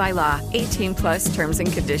prohibited by law. 18+ terms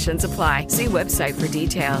and conditions apply. See website for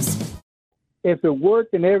details. If it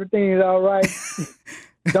worked and everything is all right...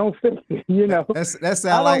 Don't fix it,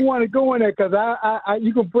 I don't want to go in there because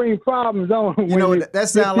you can bring problems on. That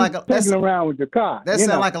sound like around with your car. That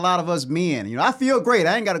sound like a lot of us men. I feel great.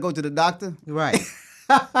 I ain't got to go to the doctor. Right.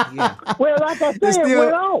 Yeah. Well, like I said, it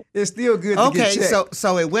went off. It's still good to get checked. Okay,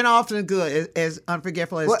 so it went off and good. As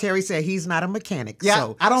Unforgetful as Terry said, he's not a mechanic.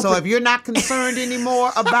 Yeah, so if you're not concerned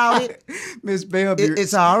anymore about it, Miss Bell,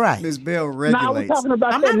 it's all right. Miss Bell regulates. No, I was talking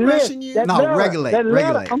about I'm that not list, rushing you. that No, letter, regulate. that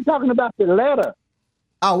letter. I'm talking about the letter.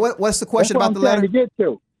 Oh, what's the question That's about the what I'm letter? trying to get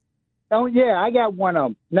to. Oh, yeah, I got one of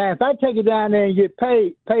them. Now, if I take it down there and get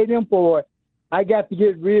pay them for it, I got to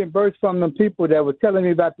get reimbursed from them people that were telling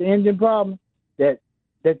me about the engine problem that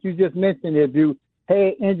you just mentioned. If you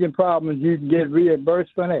had engine problems, you can get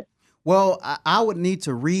reimbursed for that. Well, I would need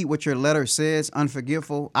to read what your letter says,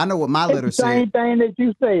 Unforgetful. I know what my letter says. It's the same thing that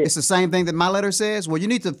you said. It's the same thing that my letter says? Well, you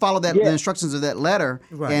need to follow the instructions of that letter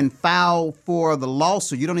and file for the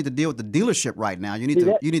lawsuit. You don't need to deal with the dealership right now. You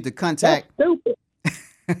need to contact... That's stupid.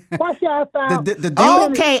 Why should I file?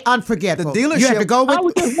 Okay, Unforgetful. The dealership... You have to go with... I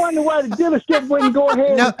was just wondering why the dealership wouldn't go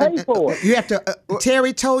ahead and pay for it. You have to...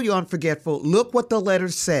 Terry told you, Unforgetful, look what the letter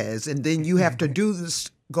says, and then you have to do this...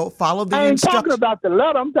 Go follow the instructions. I ain't talking about the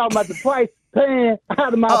letter. I'm talking about the price paying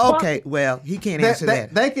out of my pocket. Okay, well, he can't answer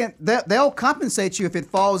that. They'll compensate you if it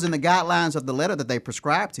falls in the guidelines of the letter that they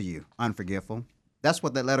prescribe to you, Unforgetful. That's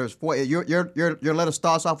what that letter is for. Your letter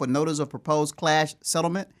starts off with notice of proposed clash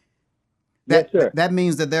settlement. Yes, sir. That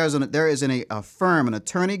means that there is a firm, an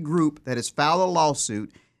attorney group that has filed a lawsuit,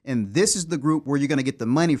 and this is the group where you're going to get the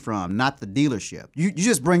money from, not the dealership. You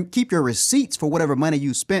just keep your receipts for whatever money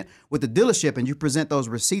you spent with the dealership, and you present those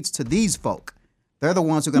receipts to these folk. They're the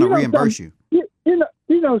ones who are going to reimburse you. You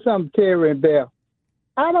know something, Terry and Bell?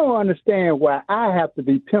 I don't understand why I have to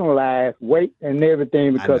be penalized, weight and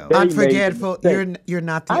everything because they Unforgetful. You're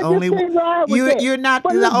not the only one. You're not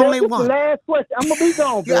the only one. The last question. I'm gonna be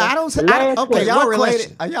gone. Okay, y'all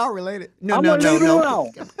related? Are y'all related? No.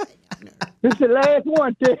 This is the last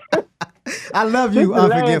one, Terry. I love you,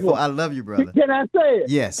 Unforgetful. I love you, brother. Can I say it?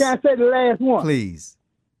 Yes. Can I say the last one? Please.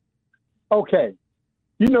 Okay.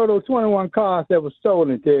 You know those 21 cars that were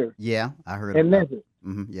stolen, Terry? Yeah, I heard in about Memphis.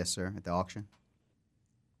 Mm-hmm. Yes, sir, at the auction.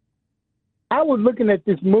 I was looking at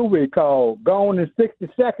this movie called Gone in 60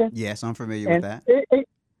 Seconds. Yes, I'm familiar with that.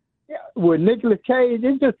 With Nicolas Cage,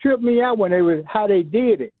 it just tripped me out how they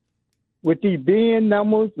did it. With these VIN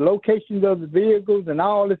numbers, locations of the vehicles, and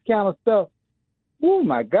all this kind of stuff. Oh,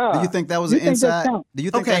 my God. Do you think that was an inside? Do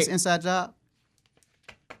you think that's an inside job?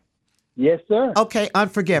 Yes, sir. Okay,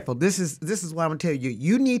 Unforgetful. This is what I'm going to tell you.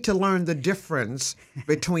 You need to learn the difference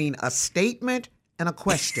between a statement and a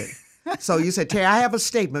question. So you said, Terry, I have a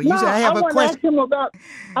statement. You said, I have a question.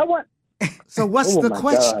 So what's the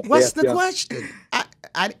question? What's the question?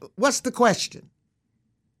 What's the question?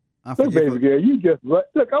 Look, baby girl, you just look.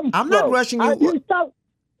 I'm not rushing you. Stop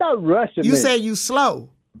rushing. You say you slow.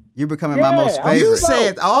 You're becoming my most favorite. You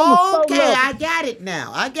said, I'm a okay, slow I got it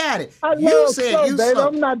now. I got it. I You love said slow, you baby. slow.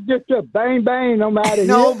 I'm not just a bang bang. I'm out of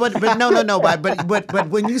No, here. but no. But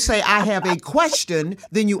when you say I have a question,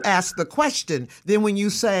 then you ask the question. Then when you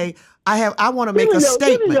say I want to make a Give me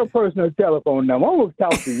statement. your personal telephone number. I'm gonna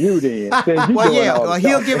talk to you then. Since you Well, doing yeah, all the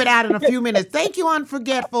he'll talking. give it out in a few minutes. Thank you,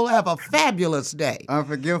 Unforgetful. Have a fabulous day.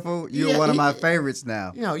 Unforgiveful, you're Yeah, one of my favorites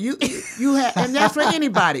now. You know, you have, and that's for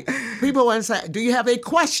anybody. People want to say, "Do you have a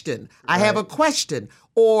question?" I have a question,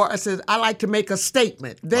 or I says, "I like to make a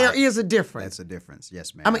statement." There is a difference. That's a difference.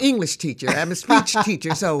 Yes, ma'am. I'm an English teacher. I'm a speech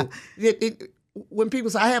teacher. So when people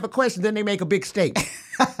say, "I have a question," then they make a big statement.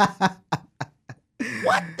 What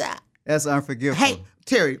the? That's unforgivable. Hey,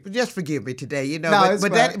 Terry, just forgive me today. You know, No, it's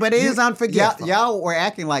but fine. it is unforgivable. Y'all were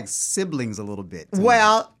acting like siblings a little bit.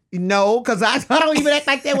 Well, no, because I don't even act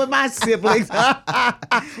like that with my siblings.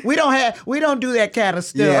 we don't do that kind of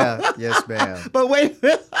stuff. Yeah, yes, ma'am. But wait,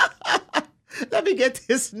 let me get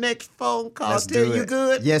this next phone call. Let's Terry, do you it.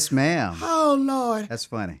 good? Yes, ma'am. Oh Lord. That's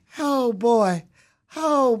funny. Oh boy.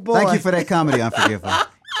 Oh boy. Thank you for that comedy, Unforgivable.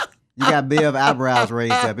 You got Bev eyebrows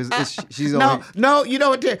raised up. She's No, you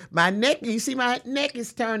know what? Terry? My neck. You see, my neck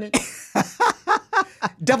is turning.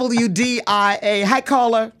 WDIA. Hi,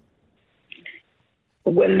 caller.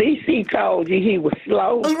 Well, at least he told you he was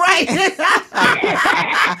slow. Right.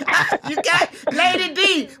 You got Lady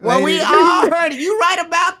D. Well, Lady we D. all heard it. You right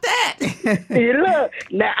about that. Look,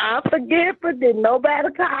 now I forget, but did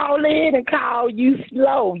nobody call in and call you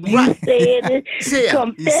slow? You said it. Yeah.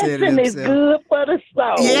 Confessing is good for the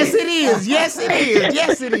soul. Yes, it is. Yes, it is.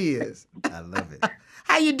 Yes, it is. I love it.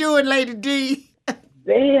 How you doing, Lady D?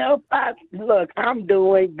 Well, look, I'm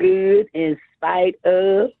doing good in spite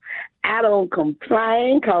of. I don't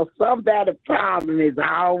complain because somebody's problem is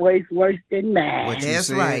always worse than mine. That's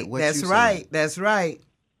right. That's right. That's right.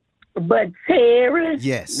 But Terry,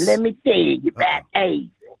 yes, let me tell you about Ace.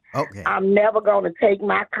 Okay. I'm never going to take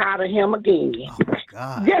my car to him again. Oh,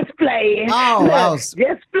 God. Just play. Oh, look,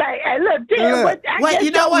 just play. Hey, look, Terry, Wait, you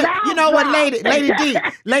know what, Lady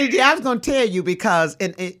D, I was going to tell you because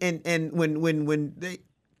when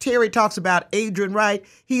Terry talks about Adrian Wright,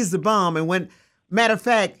 he's the bomb. And matter of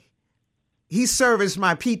fact, he serviced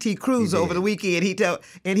my PT Cruise over the weekend.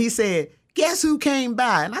 He said, "Guess who came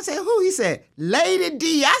by?" And I said, "Who?" He said, "Lady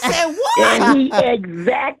D." I said, "What?" And he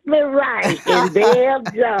exactly right. And Dale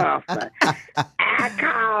Johnson. I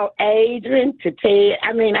called Adrian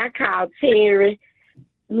I called Terry.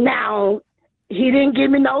 Now, he didn't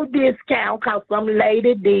give me no discount because I'm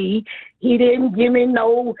Lady D. He didn't give me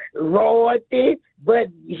no royalty, but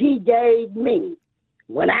he gave me.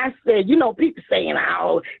 When I said, people saying,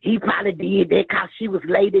 "Oh, he probably did that because she was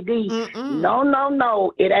Lady D."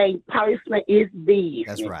 No. It ain't personal. It's business.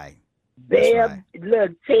 That's right.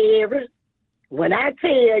 Look, Terry, when I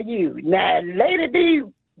tell you, now, Lady D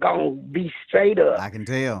gonna be straight up. I can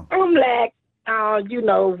tell. I'm like,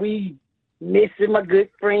 we missing my good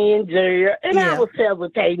friend, Jerry. And I was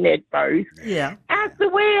hesitating at first. Yeah. I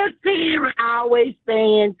said, well, Terry always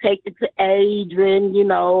saying, take it to Adrian,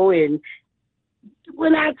 and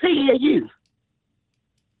when I tell you,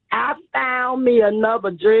 I found me another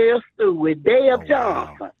drill stew with Dale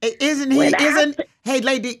Johnson. Hey,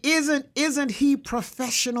 lady, isn't he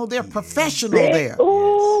professional? They're professional there.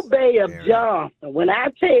 Oh, Dale Johnson. When I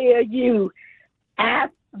tell you, I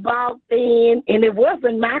walked in, and it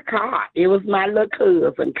wasn't my car. It was my little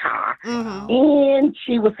cousin's car. Mm-hmm. And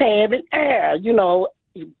she was having air.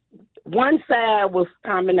 One side was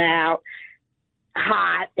coming out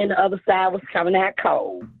hot and the other side was coming out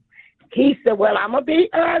cold. He said, well, I'm going to be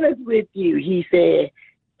honest with you. He said,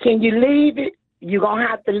 can you leave it? You're going to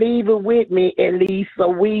have to leave it with me at least a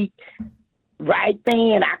week. Right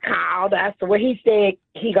then, I called. I said, well, he said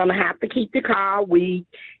he's going to have to keep the car a week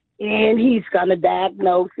and he's going to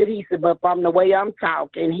diagnose it. He said, but from the way I'm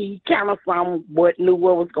talking, he kind of somewhat knew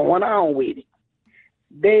what was going on with it.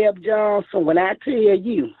 Deb Johnson, when I tell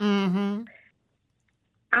you, I'm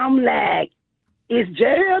like, is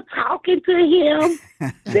Gerald talking to him?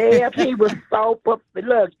 Deb, he was so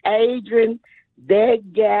look, Adrian,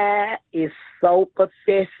 that guy is so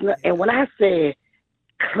professional. And when I said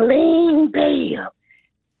clean Deb,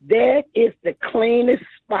 that is the cleanest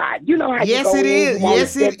spot. You know how you go it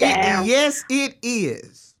is. in, Yes, it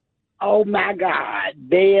is. Oh my God,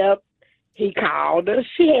 Deb. He called her.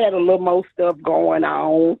 She had a little more stuff going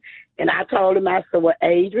on. And I told him, I said, well,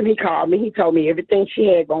 Adrian, he called me. He told me everything she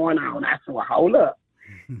had going on. I said, well, hold up.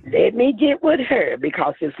 Let me get with her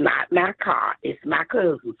because it's not my car. It's my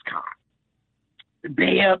cousin's car.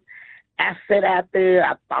 Deb, I sat out there.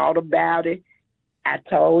 I thought about it. I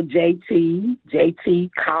told JT.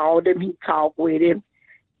 JT called him. He talked with him.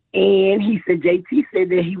 And he said, JT said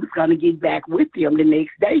that he was going to get back with him the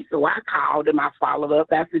next day. So I called him. I followed up.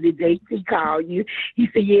 I said, did JT call you? He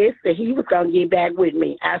said, yes. Said he was going to get back with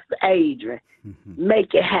me. I said, Adrian,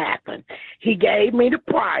 make it happen. He gave me the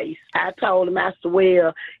price. I told him, I said,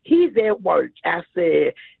 well, he's at work. I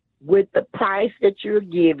said, with the price that you're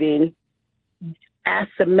giving, I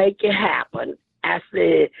said, make it happen. I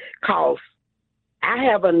said, cause I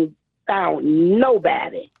haven't found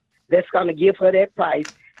nobody that's going to give her that price.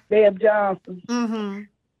 Bev Johnson. Mm-hmm.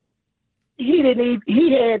 He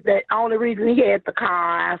had the only reason he had the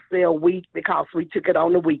car, I say, a week because we took it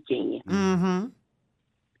on the weekend. Mm-hmm.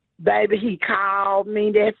 Baby, he called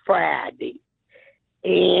me that Friday.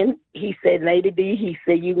 And he said, Lady D, he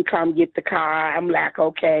said, you can come get the car. I'm like,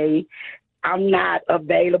 okay, I'm not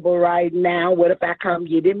available right now. What if I come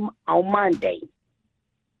get him on Monday?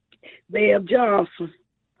 Bev Johnson.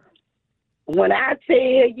 When I tell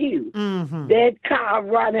you that car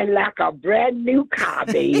running like a brand new car,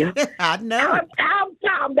 Bill. I know. I'm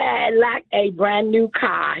talking about like a brand new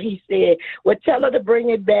car. He said, well, tell her to bring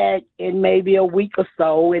it back in maybe a week or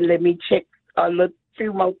so and let me check a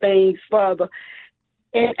few more things further.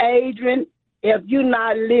 And Adrian, if you're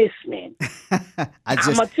not listening, I'm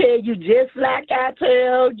going to tell you just like I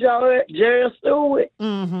tell Jerry Stewart,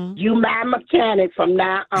 you my mechanic from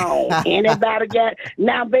now on. Anybody got...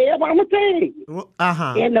 Now, Babe, I'm going to tell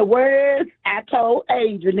you. In the words, I told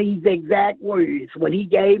Adrian these exact words. When he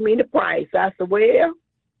gave me the price, I said, well,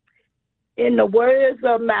 in the words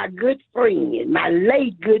of my good friend, my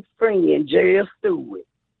late good friend, Jerry Stewart,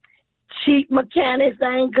 cheap mechanics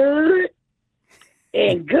ain't good.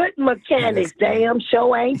 And good mechanics damn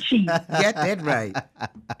sure ain't cheap. Get that right.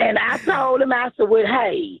 And I told him, I said, well,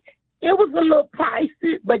 hey, it was a little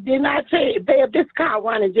pricey, but then I tell you, babe, this car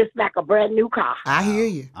running just like a brand new car. I hear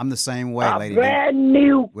you. I'm the same way, Lady D. Brand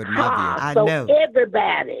new with car. my So know.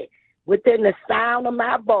 everybody within the sound of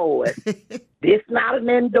my voice, this not an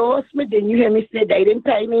endorsement. Then you hear me say they didn't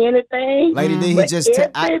pay me anything. Lady D, But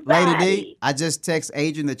Lady D, I just text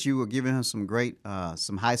Adrian that you were giving him some great,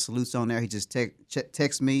 some high salutes on there. He just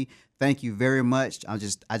text me, thank you very much. I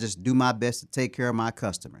just do my best to take care of my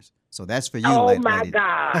customers. So that's for you, Oh, Lady my D.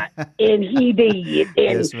 God. And he did. And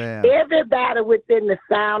Yes, ma'am. everybody within the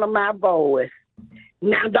sound of my voice.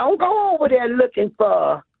 Now, don't go over there looking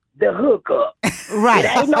for the hookup. Right.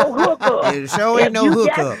 It ain't no hookup. It sure ain't no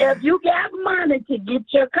hookup. If you got money to get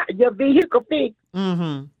your vehicle fixed,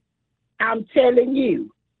 I'm telling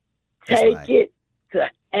you, take it to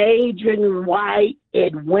Adrian White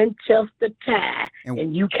at Winchester Tire,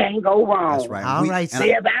 and you can't go wrong. That's right. All right,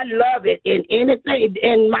 See, if I love it in anything.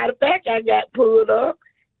 And matter of fact, I got pulled up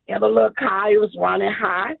in a little car. It was running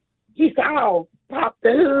hot. He said, oh, pop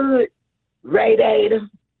the hood, radiator.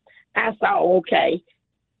 I said, oh, okay.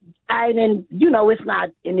 I didn't, it's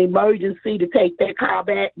not an emergency to take that car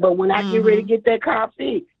back, but when I get ready to get that car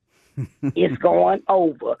fixed, it's going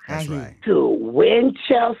over to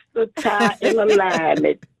Winchester Tire and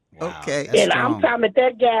Alignment. Okay. And I'm talking about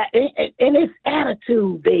that guy and his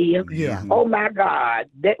attitude, Bill. Yeah. Oh, my God.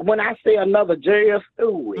 When I say another Jerry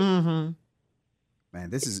Stewart. Man,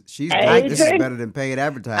 this is better than paid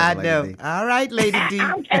advertising. I know. Lady D. All right, Lady D.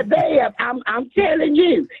 I'm telling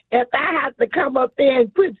you, if I have to come up there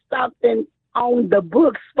and put something on the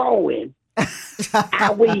books for him,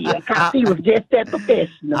 I will, because he was just that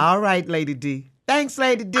professional. All right, Lady D. Thanks,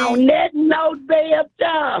 Lady D. On that note,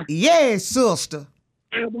 Babe, yes, sister.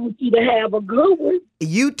 I want you to have a good one.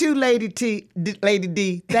 You too, Lady D.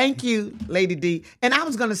 Thank you, Lady D. And I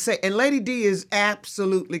was going to say, and Lady D is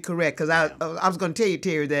absolutely correct, because I was going to tell you,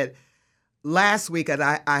 Terry, that last week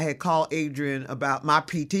I had called Adrian about my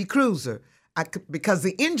PT Cruiser because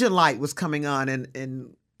the engine light was coming on,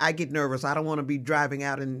 and I get nervous. I don't want to be driving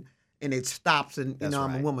out and it stops, and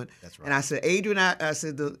I'm a woman. That's right. And I said, Adrian, I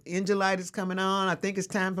said, the engine light is coming on. I think it's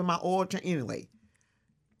time for my oil change. Anyway,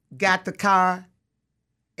 got the car.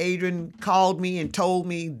 Adrian called me and told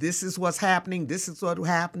me, this is what's happening. This is what's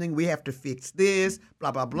happening. We have to fix this, blah,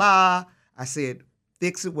 blah, blah. I said,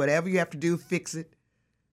 fix it. Whatever you have to do, fix it.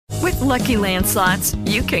 With Lucky Land Slots,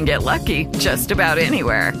 you can get lucky just about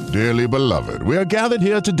anywhere. Dearly beloved, we are gathered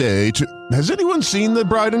here today to... Has anyone seen the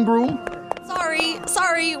bride and groom?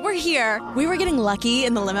 Sorry, we're here. We were getting lucky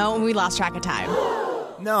in the limo and we lost track of time.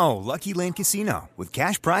 No, Lucky Land Casino, with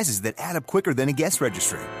cash prizes that add up quicker than a guest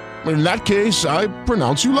registry. In that case, I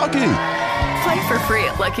pronounce you lucky. Play for free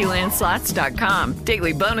at LuckyLandSlots.com.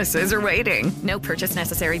 Daily bonuses are waiting. No purchase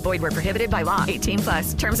necessary. Void where prohibited by law.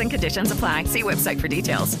 18+. Terms and conditions apply. See website for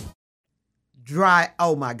details.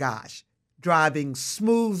 Oh my gosh. Driving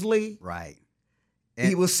smoothly. Right.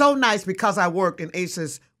 he was so nice because I worked, and Adrian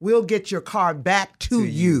says, we'll get your car back to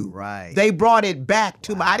you. Right. They brought it back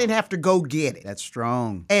to me. I didn't have to go get it. That's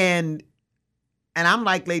strong. And I'm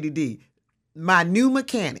like Lady D, my new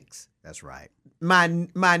mechanics. That's right.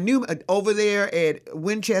 My new over there at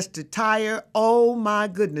Winchester Tire. Oh my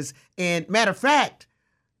goodness! And matter of fact,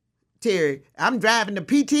 Terry, I'm driving the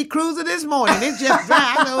PT Cruiser this morning. It's just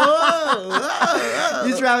driving.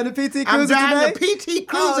 You driving the PT Cruiser I'm driving today? the PT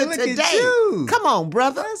Cruiser look today. At you. Come on,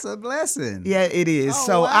 brother. That's a blessing. Yeah, it is. Oh,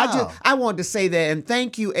 So wow. I wanted to say that, and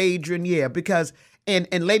thank you, Adrian. Yeah, because and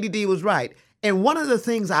Lady D was right. And one of the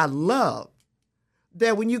things I love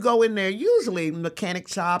that when you go in there, usually mechanic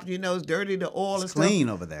shops, it's dirty, the oil and stuff. Clean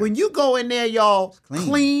over there. When you go in there, y'all,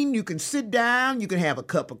 clean. You can sit down. You can have a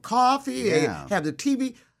cup of coffee. And have the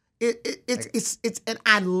TV. It's and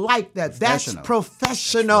I like that. That's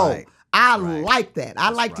professional. Right. I like that.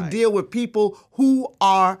 I like to deal with people who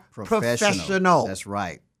are professional. That's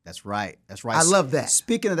right. I love that.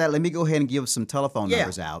 Speaking of that, let me go ahead and give some telephone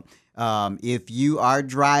numbers out. If you are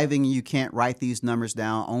driving and you can't write these numbers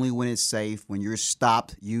down, only when it's safe. When you're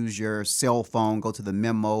stopped, use your cell phone, go to the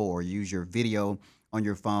memo, or use your video on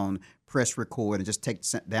your phone, press record, and just take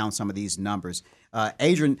down some of these numbers.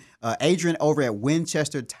 Adrian over at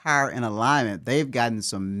Winchester Tire and Alignment, they've gotten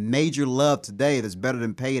some major love today that's better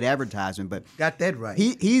than paid advertisement. But got that right.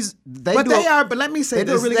 But let me say they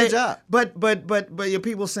this. do a really good job. But your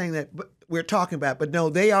people saying that we're talking about, but no,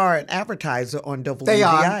 they are an advertiser on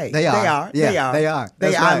WDIA. They are. They are.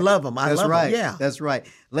 That's right. I love them. I love them. Yeah. That's right.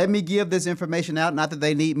 Let me give this information out. Not that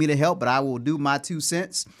they need me to help, but I will do my 2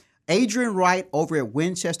 cents. Adrian Wright over at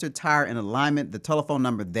Winchester Tire and Alignment. The telephone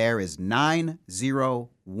number there is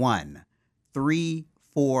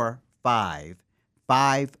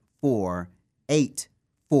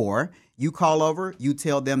 901-345-5484. You call over, you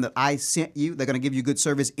tell them that I sent you. They're going to give you good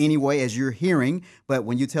service anyway, as you're hearing. But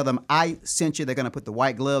when you tell them I sent you, they're going to put the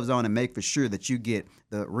white gloves on and make for sure that you get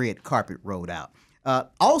the red carpet rolled out.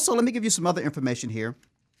 Also, let me give you some other information here.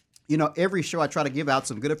 Every show I try to give out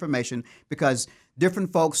some good information because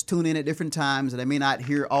different folks tune in at different times and they may not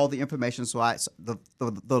hear all the information. So the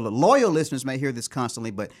loyal listeners may hear this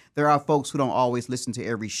constantly, but there are folks who don't always listen to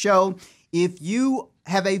every show. If you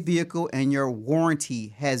have a vehicle and your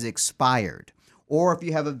warranty has expired, or if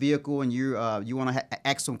you have a vehicle and you want to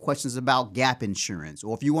ask some questions about gap insurance,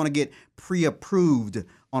 or if you want to get pre-approved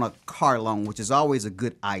on a car loan, which is always a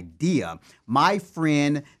good idea, my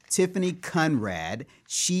friend Tiffany Conrad,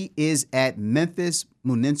 she is at Memphis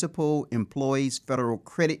Municipal Employees Federal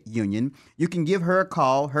Credit Union. You can give her a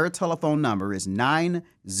call. Her telephone number is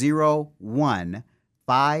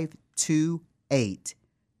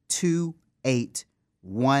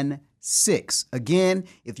 901-528-2816. Again,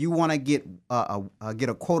 if you want to get a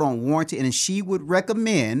quote on warranty, and she would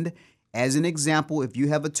recommend, as an example, if you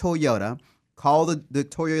have a Toyota, call the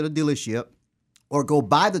Toyota dealership or go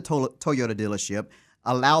by the Toyota dealership.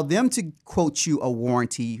 Allow them to quote you a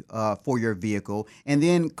warranty for your vehicle, and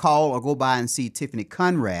then call or go by and see Tiffany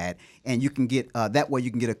Conrad, and you can get that way you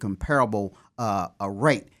can get a comparable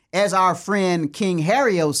rate. As our friend King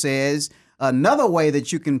Harrio says, another way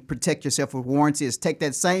that you can protect yourself with warranty is take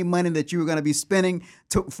that same money that you were going to be spending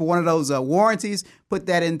for one of those warranties, put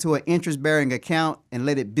that into an interest-bearing account, and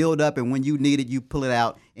let it build up, and when you need it, you pull it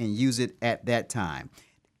out and use it at that time.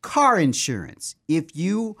 Car insurance. If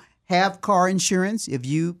you have car insurance, if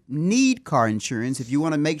you need car insurance, if you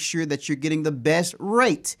want to make sure that you're getting the best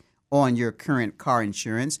rate on your current car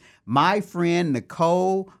insurance, my friend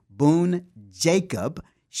Nicole Boone Jacob,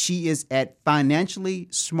 she is at Financially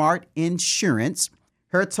Smart Insurance.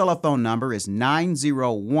 Her telephone number is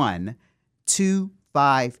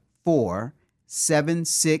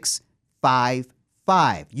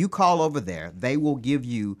 901-254-7655. You call over there. They will give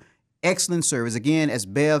you excellent service. Again, as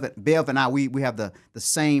Bev and I, we have the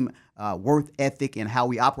same worth ethic in how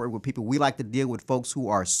we operate with people. We like to deal with folks who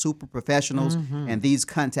are super professionals, and these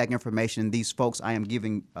contact information, these folks I am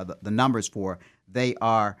giving the numbers for, they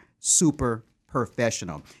are super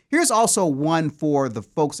professional. Here's also one for the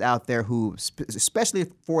folks out there who, especially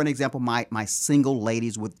for an example, my single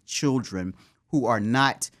ladies with children who are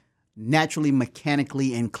not naturally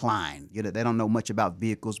mechanically inclined. They don't know much about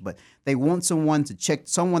vehicles, but they want someone to check,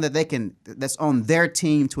 someone that that's on their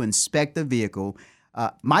team to inspect the vehicle.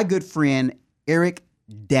 My good friend Eric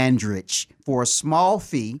Dandridge, for a small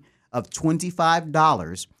fee of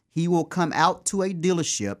 $25, he will come out to a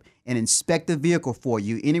dealership and inspect the vehicle for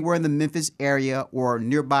you anywhere in the Memphis area or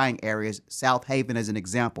nearby areas, South Haven as an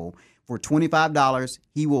example. For $25,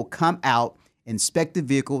 he will come out, inspect the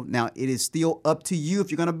vehicle. Now, it is still up to you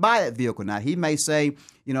if you're going to buy that vehicle. Now, he may say,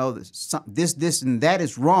 this, and that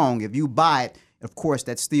is wrong. If you buy it, Of course,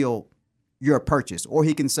 that's still your purchase. Or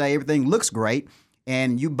he can say everything looks great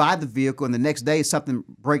and you buy the vehicle and the next day something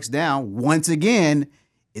breaks down. Once again,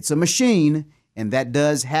 it's a machine, and that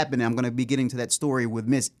does happen. I'm going to be getting to that story with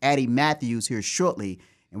Miss Addie Matthews here shortly,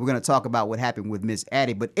 and we're going to talk about what happened with Miss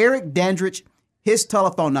Addie. But Eric Dandridge, his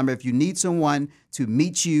telephone number, if you need someone to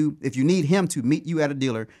meet you, if you need him to meet you at a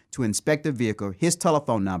dealer to inspect a vehicle, his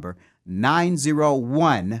telephone number,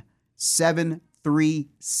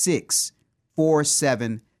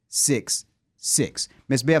 901-736-4766.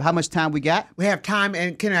 Miss Bev, how much time we got? We have time,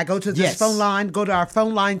 and can I go to this Yes. phone line? Go to our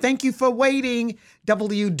phone line. Thank you for waiting,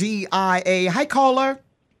 WDIA. Hi, caller.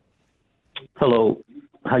 Hello.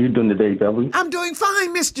 How you doing today, Beverly? I'm doing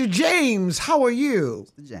fine, Mr. James. How are you?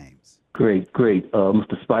 Mr. James. Great.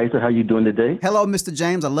 Mr. Spicer, how you doing today? Hello, Mr.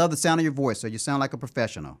 James. I love the sound of your voice, sir. You sound like a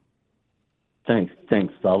professional. Thanks.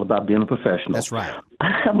 It's all about being a professional. That's right.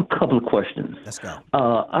 I have a couple of questions. Let's go.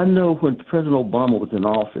 I know when President Obama was in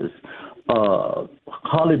office,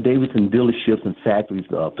 Harley-Davidson dealerships and factories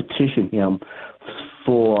petitioned him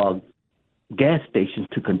for gas stations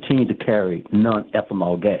to continue to carry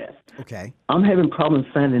non-ethanol gas. Okay. I'm having problems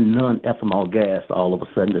finding non-ethanol gas all of a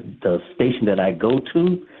sudden. The station that I go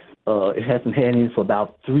to, it hasn't had any for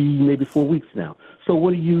about 3, maybe 4 weeks now. So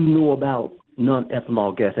what do you know about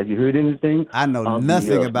non-ethanol gas? Have you heard anything? I know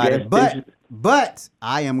nothing about it, but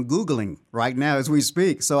I am Googling right now as we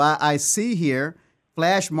speak. So I see here,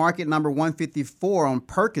 Flash Market number 154 on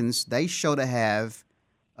Perkins, they show to have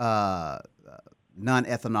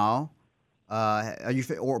non-ethanol.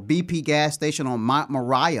 Or BP gas station on Mount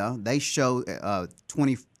Moriah, they show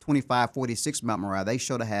 2546 Mount Moriah, they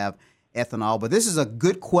show to have ethanol. But this is a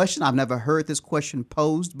good question. I've never heard this question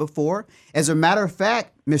posed before. As a matter of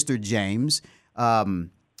fact, Mr. James,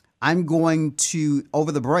 I'm going to,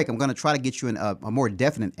 over the break, I'm going to try to get you a more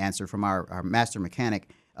definite answer from our master mechanic,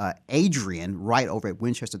 Adrian, right over at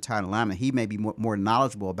Winchester Tire and Alignment. He may be more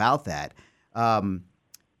knowledgeable about that. I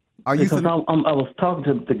was talking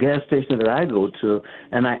to the gas station that I go to,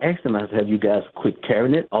 and I asked him, I said, have you guys quit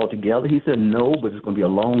carrying it altogether? He said, no, but it's going to be a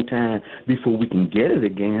long time before we can get it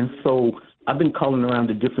again. So I've been calling around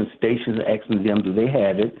to different stations asking them, do they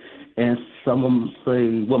have it? And some of them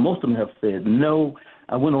say, well, most of them have said no.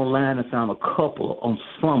 I went online and found a couple on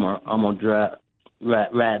Summer. I'm going to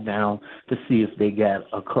ride down to see if they got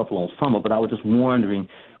a couple on Summer. But I was just wondering,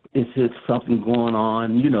 is there something going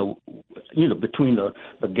on, between the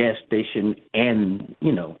gas station and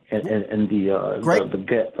the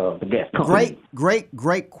gas company?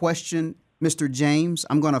 Great question, Mr. James.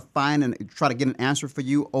 I'm going to find and try to get an answer for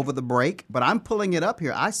you over the break, but I'm pulling it up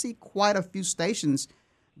here. I see quite a few stations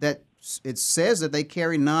that it says that they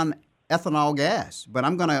carry non-ethanol gas, but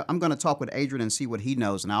I'm gonna talk with Adrian and see what he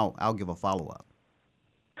knows, and I'll give a follow up.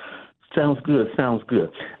 Sounds good.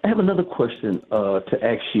 I have another question to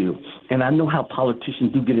ask you, and I know how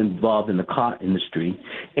politicians do get involved in the car industry,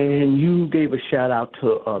 and you gave a shout-out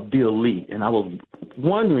to Bill Lee, and I was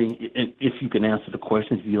wondering if you can answer the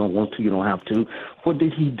question. If you don't want to, you don't have to. What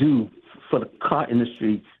did he do for the car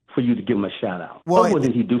industry for you to give him a shout-out? Well, what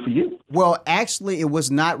did he do for you? Well, actually, it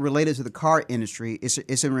was not related to the car industry.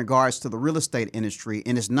 It's in regards to the real estate industry,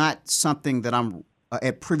 and it's not something that I'm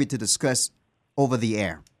at privy to discuss over the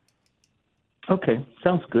air. Okay,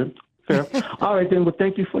 sounds good. Fair. All right, then. Well,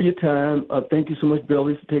 thank you for your time. Thank you so much,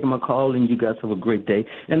 Billy, for taking my call, and you guys have a great day.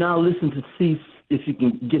 And I'll listen to see if you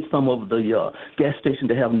can get some of the gas stations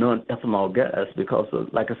to have non-ethanol gas, because,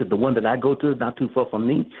 like I said, the one that I go to is not too far from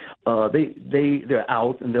me. They're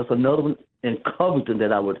out, and there's another one in Covington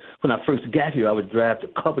that when I first got here, I would drive to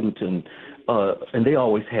Covington, and they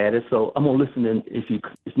always had it. So I'm gonna listen, and if you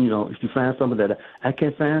find something that I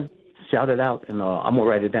can't find, shout it out, and I'm going to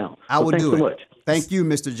write it down. I will do it. Thanks so much. Thank you,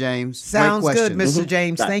 Mr. James. Sounds good, Mr. Mm-hmm.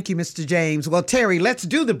 James. Thank you, Mr. James. Well, Terry, let's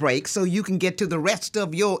do the break so you can get to the rest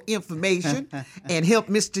of your information and help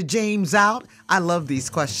Mr. James out. I love these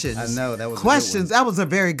questions. I know. That was questions. That was a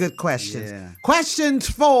very good question. Yeah. Questions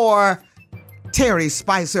for Terry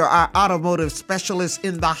Spicer, our automotive specialist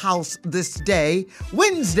in the house this day,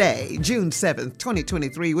 Wednesday, June 7th,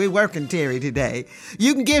 2023. We're working Terry today.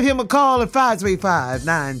 You can give him a call at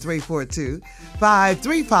 535-9342,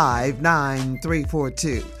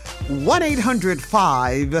 535-9342,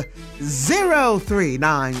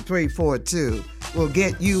 1-800-503-9342 will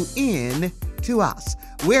get you in to us.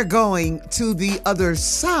 We're going to the other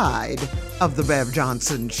side of the Bev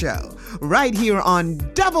Johnson Show, right here on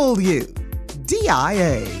WDIA.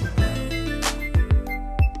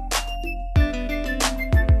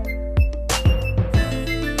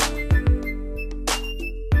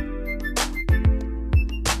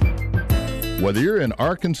 Whether you're in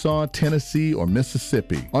Arkansas, Tennessee, or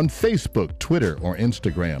Mississippi, on Facebook, Twitter, or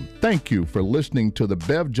Instagram, thank you for listening to The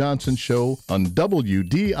Bev Johnson Show on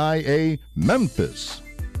WDIA Memphis.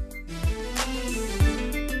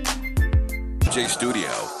 J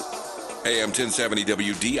Studio, AM 1070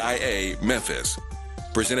 WDIA Memphis.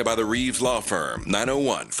 Presented by the Reeves Law Firm,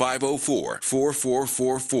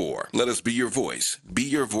 901-504-4444. Let us be your voice.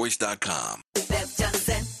 BeYourVoice.com. Bev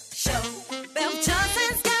Johnson Show. Bev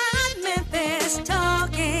Johnson's got Memphis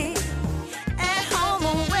talking. At home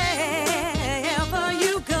or wherever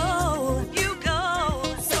you go.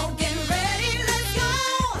 So get ready, let's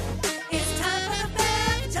go. It's time for the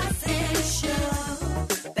Bev Johnson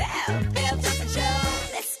Show. Bev Johnson Show.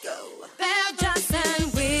 Let's go. Bev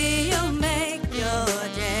Johnson will make your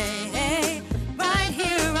day. Right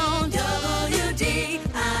here on WDIA.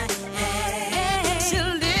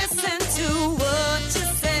 She'll listen to what you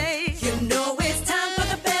say. You know it's time for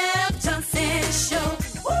the Bev Johnson Show.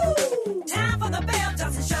 Woo! Time for the Bev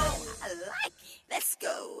Johnson Show. I like it. Let's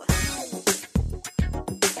go.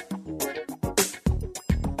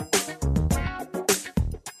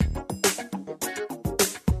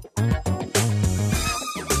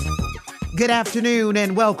 Good afternoon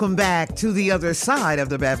and welcome back to the other side of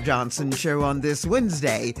the Bev Johnson Show on this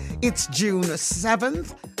Wednesday. It's June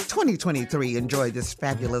 7th, 2023. Enjoy this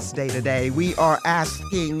fabulous day today. We are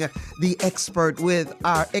asking the expert with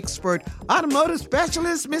our expert automotive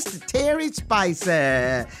specialist, Mr. Terry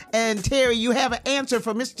Spicer. And Terry, you have an answer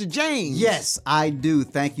for Mr. James. Yes, I do.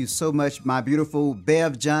 Thank you so much, my beautiful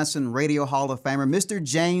Bev Johnson Radio Hall of Famer. Mr.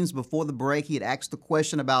 James, before the break, he had asked the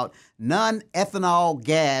question about non-ethanol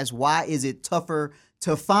gas. Why is it tougher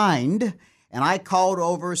to find? And I called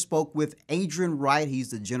over, spoke with Adrian Wright. He's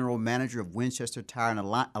the general manager of Winchester Tire and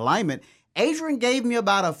Alignment. Adrian gave me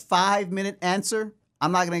about a 5-minute answer.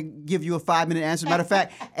 I'm not going to give you a 5-minute answer. Matter of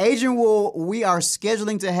fact, Adrian we are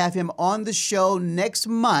scheduling to have him on the show next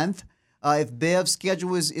month. If Bev's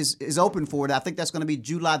schedule is open for it, I think that's going to be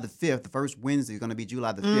July the 5th. The first Wednesday is going to be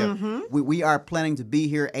July the 5th. Mm-hmm. We are planning to be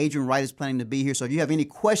here. Adrian Wright is planning to be here. So if you have any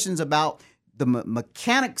questions about the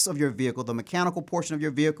mechanics of your vehicle, the mechanical portion of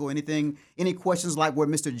your vehicle, any questions like what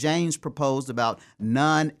Mr. James proposed about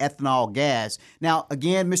non-ethanol gas. Now,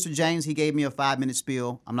 again, Mr. James, he gave me a 5-minute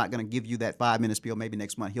spiel. I'm not going to give you that 5-minute spiel. Maybe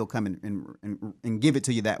next month he'll come and give it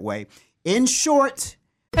to you that way. In short,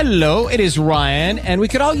 Hello, it is Ryan, and we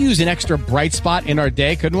could all use an extra bright spot in our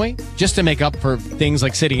day, couldn't we? Just to make up for things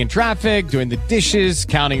like sitting in traffic, doing the dishes,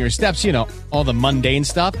 counting your steps, all the mundane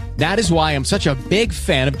stuff. That is why I'm such a big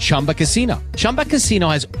fan of Chumba Casino. Chumba Casino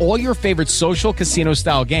has all your favorite social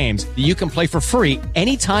casino-style games that you can play for free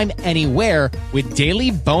anytime, anywhere with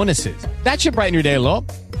daily bonuses. That should brighten your day a little.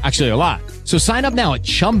 Actually, a lot. So sign up now at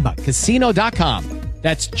ChumbaCasino.com.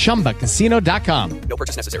 That's ChumbaCasino.com. No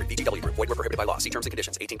purchase necessary. VGW Group. Void where prohibited by law. See terms and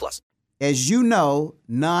conditions. 18+. As you know,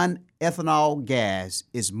 non-ethanol gas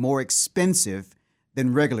is more expensive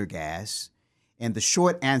than regular gas. And the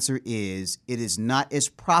short answer is it is not as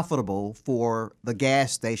profitable for the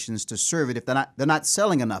gas stations to serve it if they're not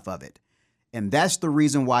selling enough of it. And that's the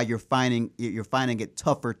reason why you're finding it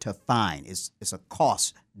tougher to find. It's a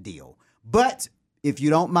cost deal. But if you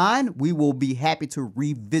don't mind, we will be happy to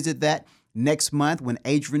revisit that next month when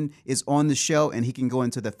Adrian is on the show and he can go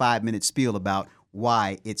into the 5-minute spiel about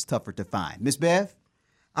why it's tougher to find. Miss Bev?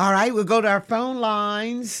 All right, we'll go to our phone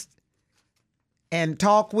lines and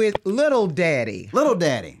talk with Little Daddy. Little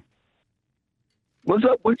Daddy. What's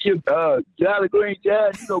up with you, Jolly Green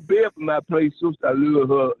Giant? Bev from my place, sister, I love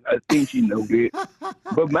her. I think she knows that.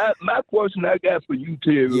 But my question I got for you,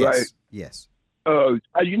 Terry, Yes. right? Yes. I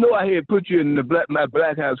had put you in my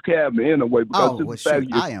black house cabinet anyway because of the fact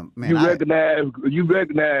you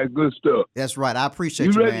recognize good stuff. That's right. I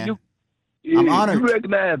appreciate you, man. I'm honored. You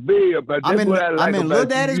recognize Bill, but that's what I like I'm in about Lil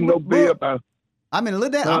Daddy's you. Bill. I'm in Lil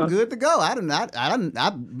Daddy. I'm good to go.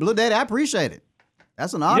 Lil Daddy, I appreciate it.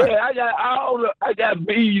 That's an honor. Yeah, I got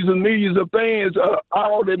millions and millions of fans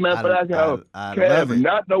all in my black house cabinet.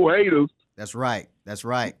 Not no haters. That's right.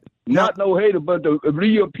 Not no hater, but the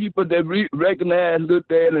real people that recognize Lil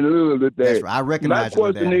Daddy and love Lil Daddy. That's right. I recognize my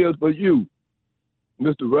question is for you,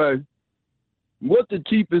 Mr. Wright. What's the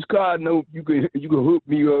cheapest car note you can hook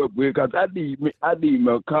me up with? Cause I need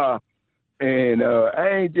my car, and I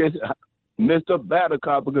ain't just messed up about a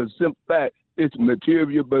car because simple fact it's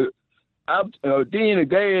material, but then the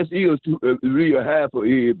gas is real high for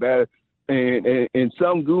everybody. And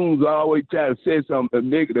some goons always try to say something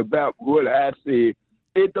negative about what I said.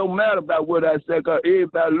 It don't matter about what I say, because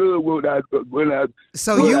everybody love when I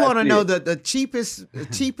So you want to know the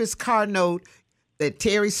cheapest car note that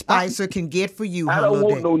Terry Spicer can get for you? I don't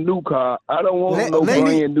want no new car. I don't want no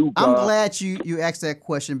brand new car. I'm glad you asked that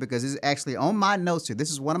question because it's actually on my notes here.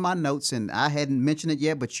 This is one of my notes, and I hadn't mentioned it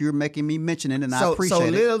yet, but you're making me mention it, and I appreciate it.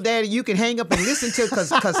 So, little daddy, you can hang up and listen to it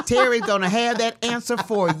because Terry's gonna have that answer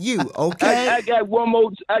for you. Okay. I got one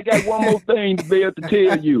more thing to be able to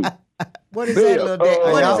tell you. What is that, little daddy?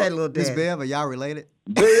 What is that, little daddy? Miss Bev, are y'all related?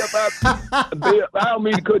 Bev, I don't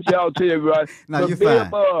mean to cut y'all Terry, right? No, you're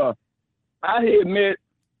Bev, fine. I had met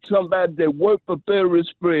somebody that worked for Federal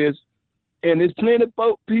Express, and there's plenty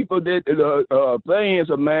of people that fans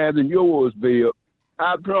of mine and yours, Bill.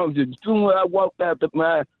 I promise you, as soon as I walked out of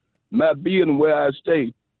my building where I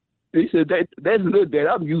stay, he said, that's a little that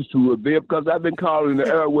I'm used to it, Bill, because I've been calling the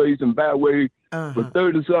airways and byways for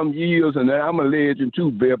 30-some years, and I'm a legend too,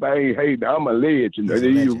 Bill. I ain't hating. I'm a legend. It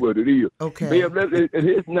is what it is. Okay. Bill,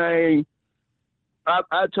 his name, I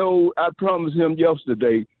promised him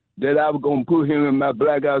yesterday that I was gonna put him in my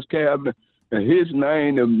Black House cabinet, and his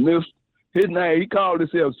name he called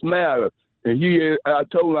himself Smiler, and I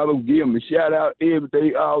told him I was gonna give him a shout out every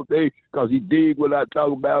day, all day, cause he dig what I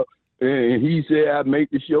talk about, and he said I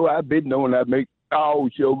make the show. I've been knowing I make all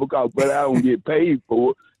show but I don't get paid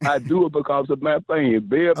for it. I do it because of my fans.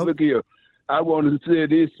 Bev, look here, I wanted to say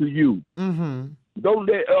this to you. Mm-hmm. Don't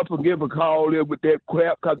let Give a call in with that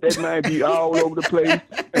crap, because that man be all over the place,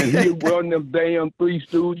 and he'll run them damn Three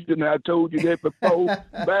Stooges, and I told you that before.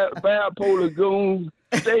 Bipolar goons,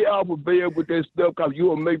 stay off of Bill with that stuff, because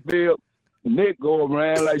you'll make Bill neck go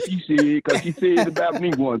around like she said, because she said it about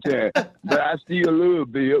me one time. But I still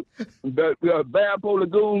love Bill. But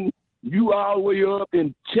Bipolar goon, you all the way up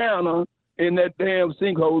in China in that damn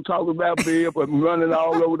sinkhole talking about Bill, but running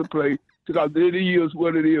all over the place, because it is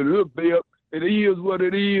what it is. Look, Bill. It is what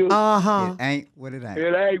it is. It ain't what it ain't.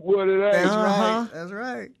 It ain't what it ain't. That's right. That's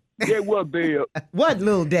right. Get what, Bill? What,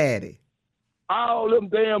 little daddy? All them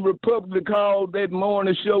damn Republicans called that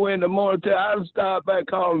morning show in the morning time. I started back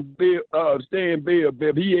calling Bill, Stan Bill.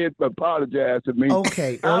 He had to apologize to me.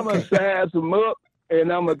 Okay. I'm going to size him up,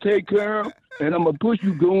 and I'm going to take care of him, and I'm going to push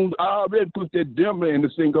you goons. I already put that dimmer in the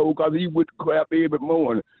sinkhole because he with the crap every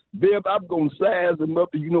morning. Bill, I'm going to size him up,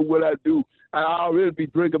 and you know what I do. I already be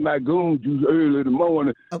drinking my goon juice early in the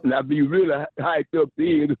morning, and I be really hyped up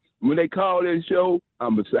then. When they call that show,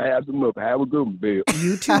 I'm going to size them up. Have a good one, Bill.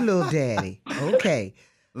 You too, little daddy. Okay.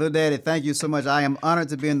 Little daddy, thank you so much. I am honored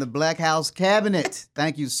to be in the Black House cabinet.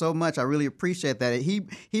 Thank you so much. I really appreciate that.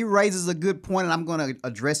 He raises a good point, and I'm going to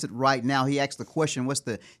address it right now. He asked the question, what's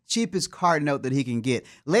the cheapest car note that he can get?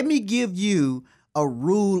 Let me give you a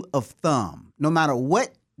rule of thumb. No matter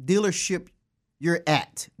what dealership you're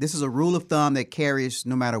at, this is a rule of thumb that carries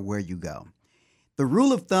no matter where you go. The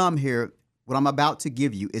rule of thumb here, what I'm about to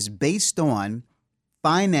give you, is based on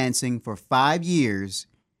financing for 5 years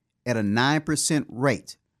at a 9%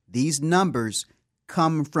 rate. These numbers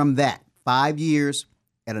come from that, 5 years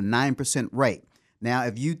at a 9% rate. Now,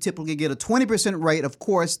 if you typically get a 20% rate, of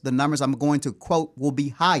course, the numbers I'm going to quote will be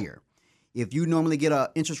higher. If you normally get an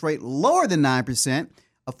interest rate lower than 9%,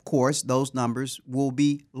 of course, those numbers will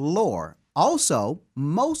be lower. Also,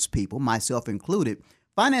 most people, myself included,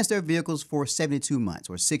 finance their vehicles for 72 months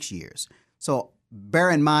or 6 years. So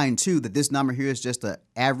bear in mind, too, that this number here is just an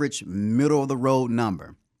average middle-of-the-road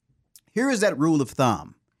number. Here is that rule of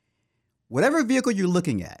thumb. Whatever vehicle you're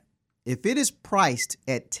looking at, if it is priced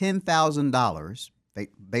at $10,000,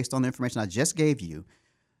 based on the information I just gave you,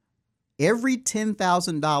 every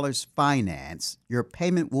 $10,000 finance, your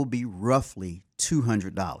payment will be roughly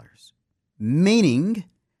 $200, meaning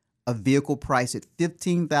a vehicle priced at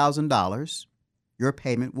 $15,000, your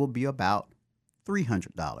payment will be about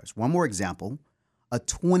 $300. One more example, a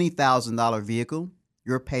 $20,000 vehicle,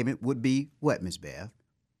 your payment would be what, Ms. Bev?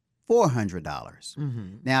 $400. Mm-hmm.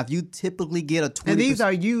 Now, if you typically get a 20%... And these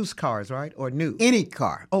are used cars, right? Or new? Any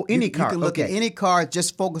car. Oh, any car. You can look at any car,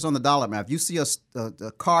 just focus on the dollar amount. If you see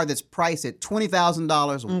a car that's priced at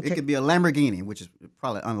 $20,000, it could be a Lamborghini, which is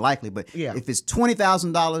probably unlikely, but if it's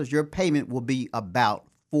 $20,000, your payment will be about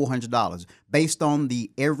 $400. Based on the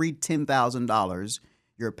every $10,000,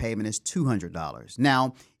 your payment is $200.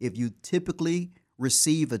 Now, if you typically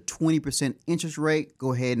receive a 20% interest rate,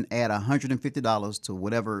 go ahead and add $150 to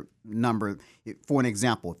whatever number. For an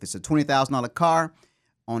example, if it's a $20,000 car,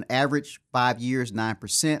 on average, 5 years,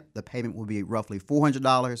 9%, the payment will be roughly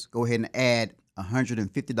 $400. Go ahead and add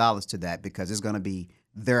 $150 to that because it's going to be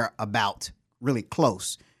thereabout, really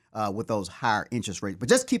close with those higher interest rates. But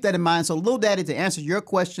just keep that in mind. So, Lil Daddy, to answer your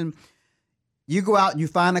question, you go out and you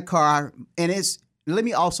find a car, and let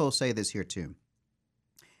me also say this here too.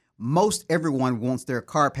 most everyone wants their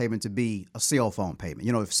car payment to be a cell phone payment.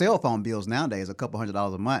 You know, if cell phone bills nowadays are a couple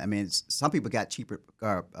 $100 a month, I mean, some people got cheaper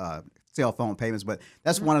cell phone payments, but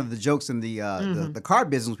that's one of the jokes in the car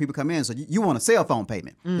business. People come in, so you want a cell phone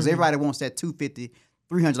payment because everybody wants that $250,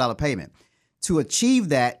 $300 payment. To achieve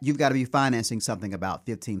that, you've got to be financing something about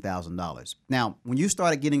 $15,000. Now, when you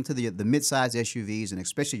started getting to the mid-size SUVs and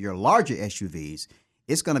especially your larger SUVs,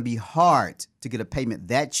 it's going to be hard to get a payment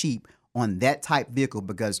that cheap on that type vehicle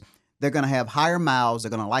because they're going to have higher miles. They're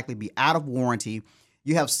going to likely be out of warranty.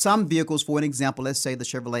 You have some vehicles, for an example, let's say the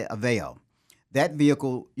Chevrolet Aveo. That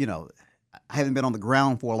vehicle, you know, I haven't been on the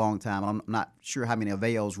ground for a long time. I'm not sure how many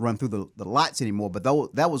Aveos run through the lots anymore, but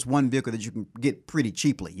that was one vehicle that you can get pretty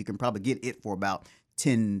cheaply. You can probably get it for about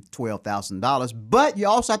 $10,000, $12,000. But you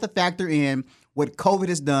also have to factor in what COVID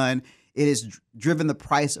has done. It has driven the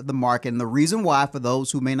price of the market. And the reason why, for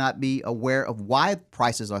those who may not be aware of why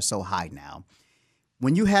prices are so high now,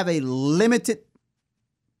 when you have a limited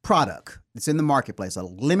product that's in the marketplace, a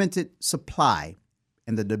limited supply,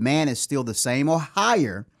 and the demand is still the same or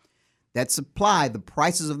higher, that supply, the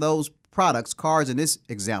prices of those products, cars in this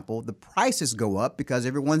example, the prices go up because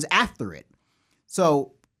everyone's after it.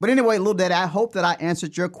 So, but anyway, Lil Daddy, I hope that I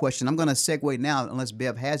answered your question. I'm going to segue now, unless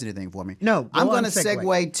Bev has anything for me. No, I'm going to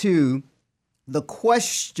segue to the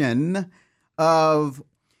question of,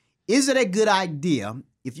 is it a good idea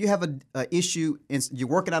if you have an issue and you're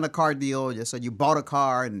working on a car deal, so you bought a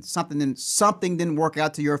car and something didn't work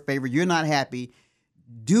out to your favor, you're not happy,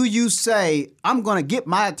 do you say, I'm going to get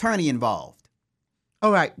my attorney involved?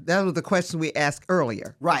 All right, that was the question we asked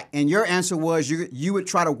earlier. Right, and your answer was you would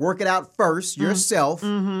try to work it out first yourself,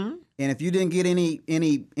 and if you didn't get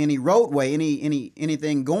any roadway,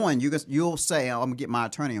 anything going, you'll say, I'm going to get my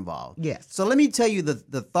attorney involved. Yes. So let me tell you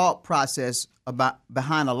the thought process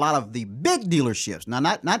behind a lot of the big dealerships. Now,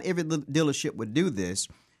 not every dealership would do this,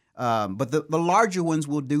 but the larger ones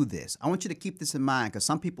will do this. I want you to keep this in mind because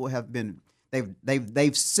some people have been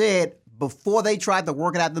they've said before they tried to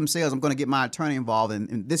work it out themselves, I'm going to get my attorney involved,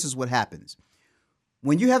 and this is what happens.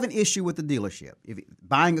 When you have an issue with the dealership, if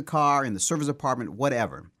buying a car in the service department,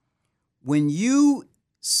 whatever, when you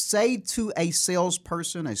say to a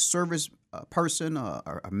salesperson, a service person,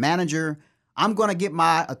 or a manager, I'm going to get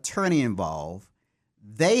my attorney involved,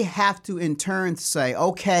 they have to in turn say,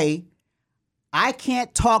 okay, I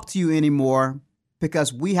can't talk to you anymore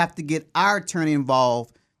because we have to get our attorney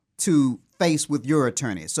involved to face with your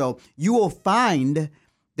attorney. So you will find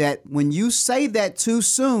that when you say that too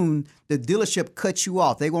soon, the dealership cuts you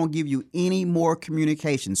off. They won't give you any more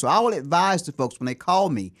communication. So I will advise the folks when they call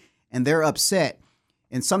me and they're upset,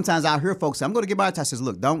 and sometimes I'll hear folks say, I'm going to get my attorney. I says,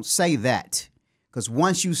 look, don't say that. Because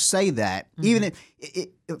once you say that, even if,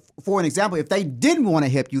 for an example, if they didn't want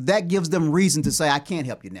to help you, that gives them reason to say, I can't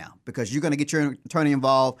help you now because you're going to get your attorney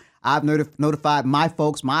involved. I've notified my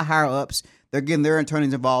folks, my higher-ups. They're getting their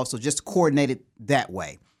attorneys involved, so just coordinate it that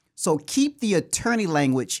way. So keep the attorney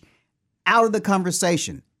language out of the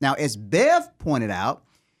conversation. Now, as Bev pointed out,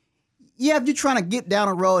 if you're trying to get down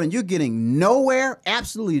a road and you're getting nowhere,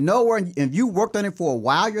 absolutely nowhere, and you worked on it for a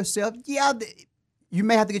while yourself, you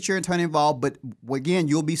may have to get your attorney involved, but again,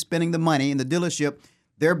 you'll be spending the money in the dealership.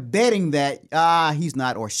 They're betting that he's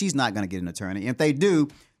not or she's not going to get an attorney. And if they do,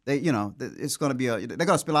 it's going to be they're going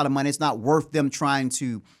to spend a lot of money. It's not worth them trying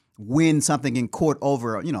to win something in court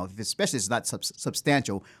over, especially if it's not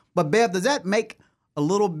substantial. But Bev, does that make a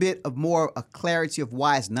little bit of more a clarity of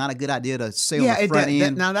why it's not a good idea to say on the front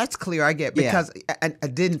end? Now that's clear, I get, because I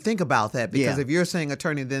didn't think about that, because if you're saying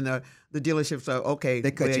attorney, then the dealerships are, okay,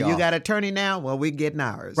 they cut you off. off. Got attorney now? Well, we're getting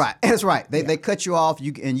ours. Right, that's right. They cut you off,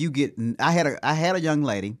 you get, I had a young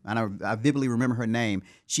lady, and I vividly remember her name.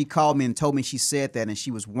 She called me and told me she said that, and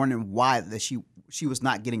she was wondering why that she was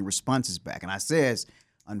not getting responses back. And I says,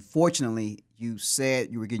 unfortunately, you said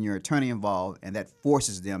you were getting your attorney involved, and that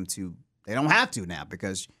forces them to. They don't have to now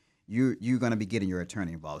because you're going to be getting your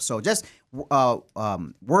attorney involved. So just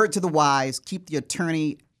word to the wise: keep the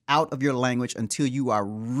attorney out of your language until you are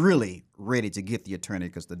really ready to get the attorney,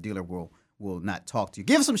 because the dealer will not talk to you.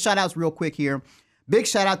 Give some shout outs real quick here. Big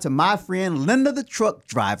shout out to my friend Linda, the truck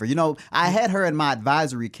driver. I had her in my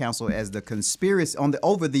advisory council as the conspiracy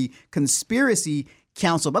over the conspiracy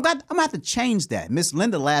council. But I'm going to have to change that. Miss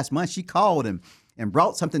Linda last month, she called and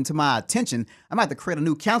brought something to my attention. I'm going to have to create a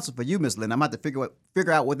new council for you, Miss Linda. I'm going to have to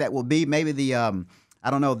figure out what that will be. Maybe we'll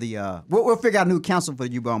figure out a new council for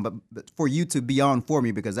you, but for you to be on for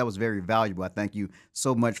me, because that was very valuable. I thank you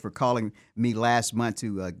so much for calling me last month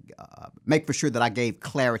to make for sure that I gave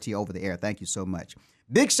clarity over the air. Thank you so much.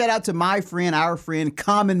 Big shout out to our friend,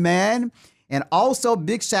 Common Man. And also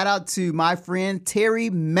big shout out to my friend, Terry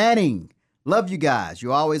Manning. Love you guys.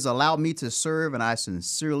 You always allow me to serve, and I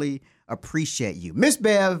sincerely appreciate you. Miss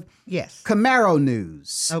Bev. Yes. Camaro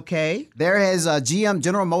news. Okay. There has GM,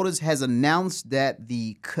 General Motors, has announced that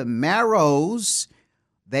the Camaros,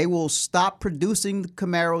 they will stop producing the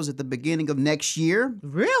Camaros at the beginning of next year.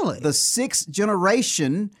 Really? The 6th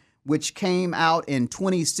generation, which came out in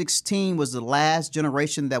 2016, was the last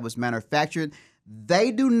generation that was manufactured. They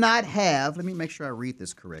do not have, let me make sure I read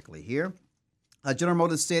this correctly here. General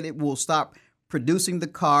Motors said it will stop producing the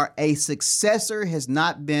car. A successor has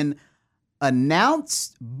not been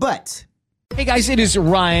announced, but... Hey guys, it is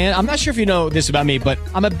Ryan. I'm not sure if you know this about me, but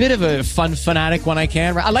I'm a bit of a fun fanatic when I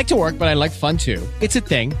can. I like to work, but I like fun too. It's a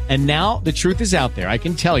thing. And now the truth is out there. I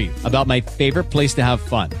can tell you about my favorite place to have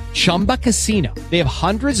fun. Chumba Casino. They have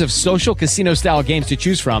hundreds of social casino style games to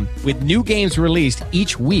choose from with new games released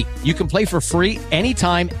each week. You can play for free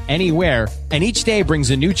anytime, anywhere. And each day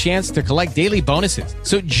brings a new chance to collect daily bonuses.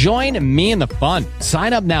 So join me in the fun.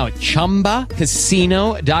 Sign up now at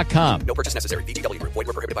ChumbaCasino.com. No purchase necessary. VGW Group. Void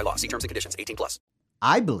where prohibited by law. See terms and conditions. 18+.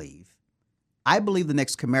 I believe the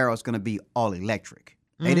next Camaro is going to be all electric.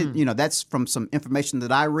 They didn't, that's from some information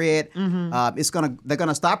that I read. They're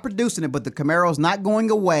gonna stop producing it, but the Camaro's not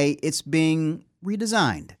going away. It's being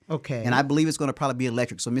redesigned. Okay. And I believe it's going to probably be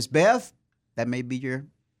electric. So Miss Bev, that may be your...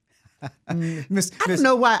 I don't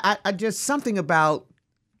know why. I just something about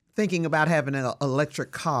thinking about having an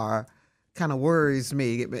electric car kind of worries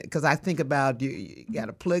me, because I think about you got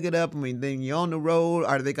to plug it up. I mean, then you're on the road.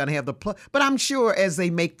 Are they going to have the plug? But I'm sure as they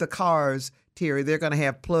make the cars, Terry, they're going to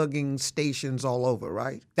have plugging stations all over,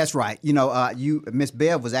 right? That's right. Miss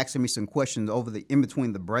Bev was asking me some questions in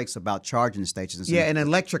between the breaks about charging stations. Yeah, and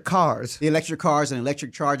electric cars. The electric cars and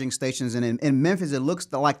electric charging stations. And in Memphis, it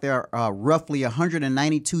looks like there are roughly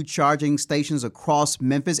 192 charging stations across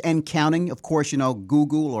Memphis and counting. Of course,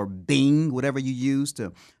 Google or Bing, whatever you use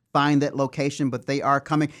to find that location, but they are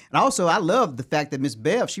coming. And also, I love the fact that Miss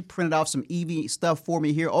Bev, she printed off some EV stuff for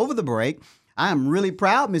me here over the break. I am really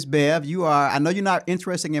proud, Miss Bev. I know you're not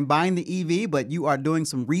interested in buying the EV, but you are doing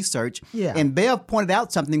some research. Yeah. And Bev pointed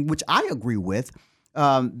out something which I agree with,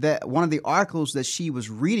 that one of the articles that she was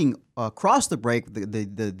reading across the break,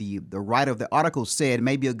 the writer of the article said it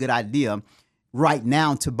may be a good idea right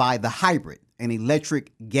now to buy the hybrid, an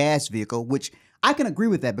electric gas vehicle, which I can agree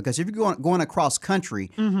with that, because if you're going across country,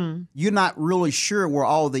 you're not really sure where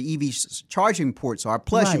all the EV charging ports are.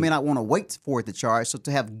 Plus, you may not want to wait for it to charge. So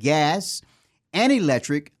to have gas and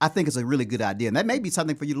electric, I think is a really good idea. And that may be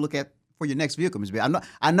something for you to look at for your next vehicle, Ms. B.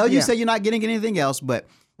 I know you say you're not getting anything else, but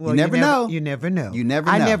you never know. You never know. You never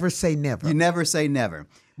know. I never say never. You never say never.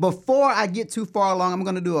 Before I get too far along, I'm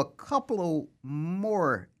going to do a couple of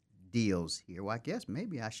more deals here. Well, I guess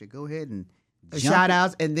maybe I should go ahead and shout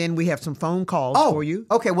outs, and then we have some phone calls for you.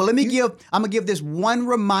 Okay, well, I'm going to give this one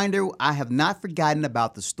reminder. I have not forgotten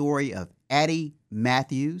about the story of Addie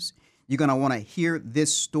Matthews. You're going to want to hear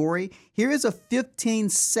this story. Here is a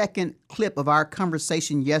 15-second clip of our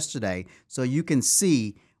conversation yesterday so you can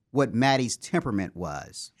see what Maddie's temperament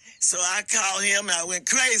was. So I called him and I went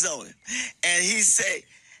crazy on him. And he said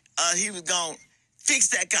he was going to fix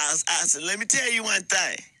that car. I said, let me tell you one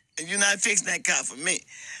thing. If you're not fixing that car for me,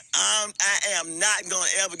 I am not going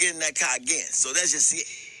to ever get in that car again. So that's just it.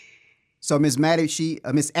 So Miss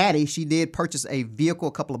Addie, she did purchase a vehicle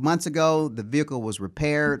a couple of months ago. The vehicle was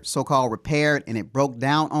repaired, so-called repaired, and it broke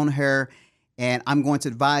down on her. And I'm going to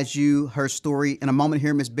advise you her story in a moment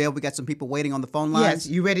here, Miss Bell. We got some people waiting on the phone lines.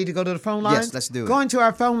 Yes, you ready to go to the phone lines? Yes, let's do it. Going to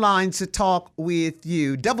our phone lines to talk with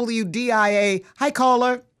you. WDIA, hi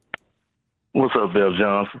caller. What's up, Bill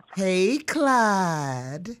Johnson? Hey,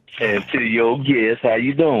 Clyde. And to your guest, how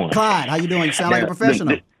you doing? Clyde, how you doing? You sound like a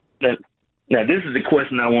professional. Now, this is the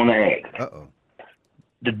question I want to ask. Uh-oh.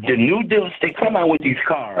 The new dealers, they come out with these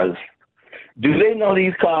cars. Do they know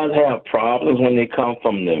these cars have problems when they come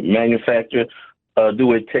from the manufacturer?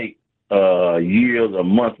 Do it take years or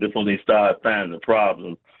months before they start finding the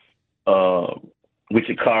problems with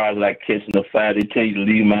your cars, like catching a fire? They tell you to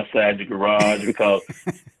leave them outside your garage because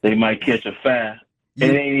they might catch a fire,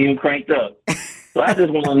 and it ain't even cranked up. So I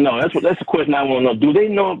just want to know. That's the question I want to know. Do they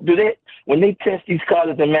know? When they test these cars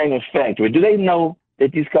at the manufacturer, do they know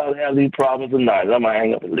that these cars have these problems or not? I'm gonna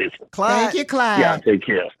hang up and listen. Clyde, thank you, Clyde. Yeah, take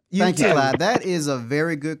care. Thank you, Clyde. That is a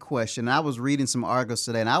very good question. I was reading some articles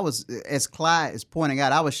today, and as Clyde is pointing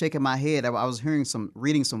out, I was shaking my head. I was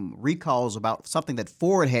reading some recalls about something that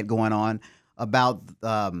Ford had going on about.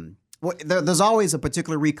 There's always a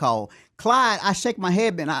particular recall. Clyde, I shake my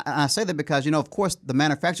head, and I say that because, of course, the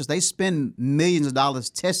manufacturers, they spend millions of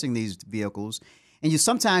dollars testing these vehicles. And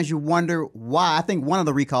sometimes you wonder why. I think one of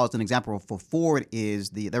the recalls, an example for Ford,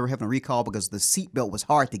 is they were having a recall because the seatbelt was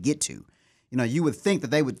hard to get to. you would think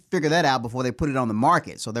that they would figure that out before they put it on the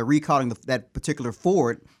market. So they're recalling that particular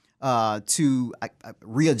Ford to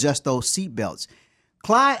readjust those seat belts.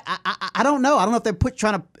 Clyde, I don't know. I don't know if they're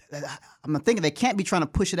I'm thinking they can't be trying to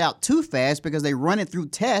push it out too fast because they run it through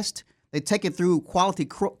test. They take it through quality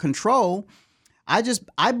control.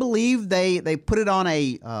 I believe they put it on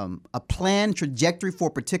a planned trajectory for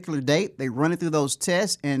a particular date. They run it through those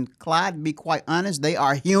tests. And Clyde, to be quite honest, they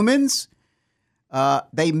are humans.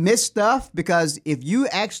 They miss stuff because if you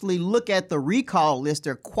actually look at the recall list,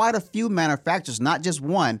 there are quite a few manufacturers, not just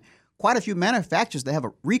one, quite a few manufacturers that have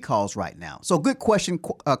recalls right now. So good question,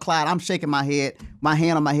 Clyde. I'm shaking my hand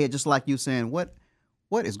on my head, just like you saying, what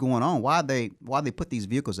is going on? Why they put these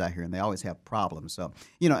vehicles out here and they always have problems? So,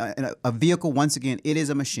 a vehicle, once again, it is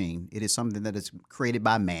a machine. It is something that is created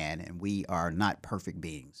by man, and we are not perfect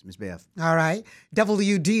beings. Ms. Bev. All right.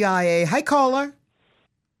 WDIA. Hi, caller.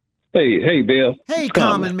 Hey, Bill. Hey,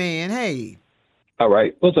 Common Man. Hey. All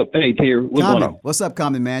right. What's up? Hey, Terry. What's going on? What's up,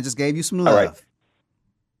 Common Man? Just gave you some love.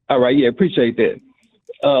 All right. Yeah, appreciate that.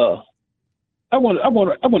 I want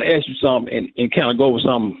to ask you something and kind of go over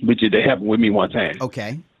something with you that happened with me one time.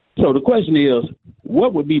 Okay. So the question is,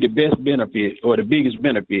 what would be the best benefit or the biggest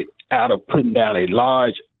benefit out of putting down a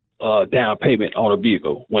large down payment on a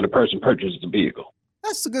vehicle when a person purchases a vehicle?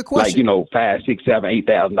 That's a good question. Like, $5,000, $6,000, $7,000,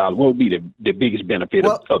 $8,000. What would be the biggest benefit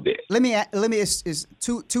of that? Let me is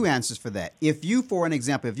two answers for that. If you, for an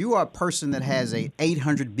example, if you are a person that has a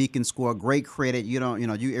 800 Beacon score, great credit, you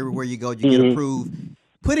everywhere you go, you get approved.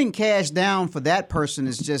 Putting cash down for that person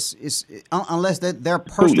is unless they're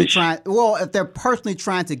personally trying. Well, if they're personally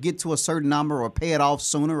trying to get to a certain number or pay it off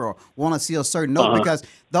sooner or want to see a certain note, because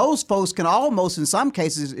those folks can almost, in some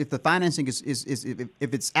cases, if the financing is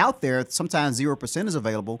if it's out there, sometimes 0% is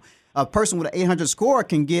available. A person with an 800 score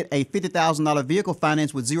can get a $50,000 vehicle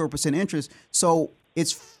financed with 0% interest. So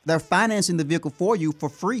they're financing the vehicle for you for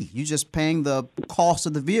free. You're just paying the cost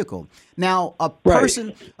of the vehicle. Now, a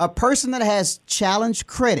person that has challenged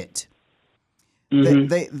credit, when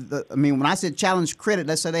I said challenged credit,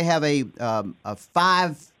 let's say they have a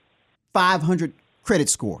 500 credit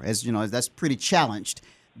score, as that's pretty challenged.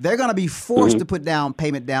 They're going to be forced to put down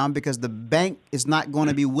payment down because the bank is not going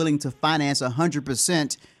to be willing to finance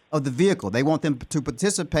 100% of the vehicle. They want them to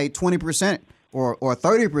participate 20% or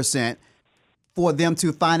 30%. For them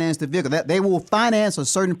to finance the vehicle. That they will finance a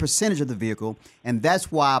certain percentage of the vehicle, and that's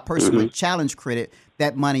why a person with challenge credit,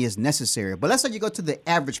 that money is necessary. But let's say you go to the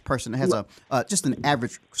average person that has just an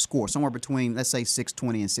average score, somewhere between, let's say,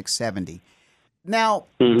 620 and 670. Now,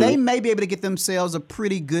 they may be able to get themselves a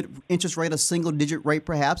pretty good interest rate, a single-digit rate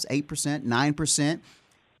perhaps, 8%, 9%.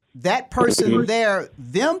 That person there,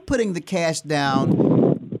 them putting the cash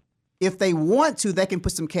down, if they want to, they can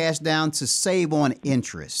put some cash down to save on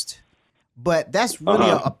interest. But that's really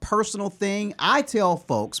a personal thing. I tell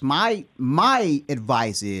folks, my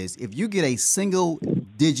advice is if you get a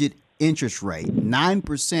single-digit interest rate,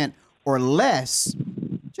 9% or less,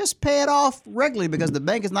 just pay it off regularly because the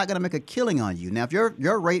bank is not going to make a killing on you. Now, if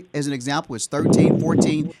your rate, as an example, is 13,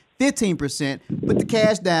 14, 15%, put the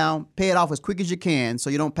cash down, pay it off as quick as you can so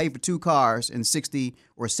you don't pay for 2 cars in 60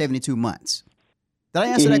 or 72 months. Did I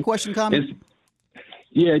answer that question, Common?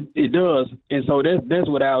 Yeah, it does. And so that's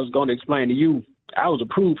what I was going to explain to you. I was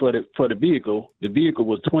approved for the vehicle. The vehicle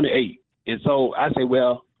was 28. And so I said,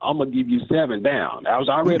 well, I'm going to give you 7 down. I was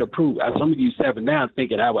already approved. I'm going to give you 7 down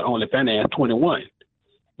thinking I would only finance 21.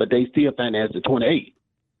 But they still financed the 28.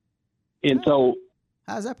 And so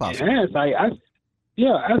how's that possible? And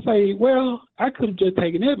I say, well, I could have just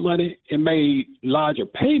taken that money and made larger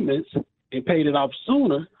payments and paid it off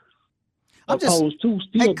sooner.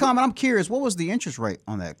 Hey, Common, I'm curious. What was the interest rate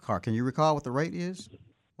on that car? Can you recall what the rate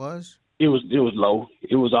was? It was low.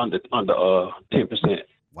 It was under 10%.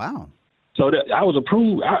 Wow. So I was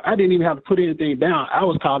approved. I didn't even have to put anything down. I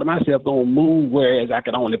was calling myself going to move, whereas I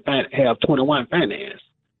could only have 21 finance,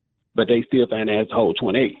 but they still finance the whole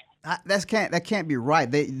 28. That can't be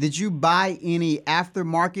right. Did you buy any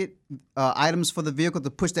aftermarket items for the vehicle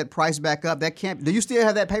to push that price back up? That can't. Do you still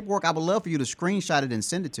have that paperwork? I would love for you to screenshot it and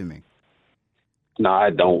send it to me. No, I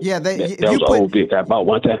don't. Yeah, that was an old vehicle I bought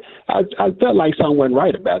one time. I felt like something wasn't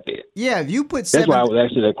right about that. Yeah, if you put that's why I was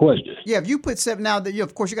asking that question. Yeah, if you put 7 now,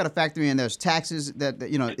 of course you got to factor in there's taxes that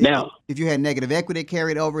now if you had negative equity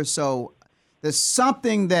carried over, so there's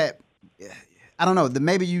something that I don't know.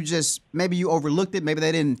 Maybe you overlooked it. Maybe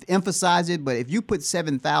they didn't emphasize it. But if you put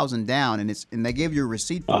 7,000 down and they give you a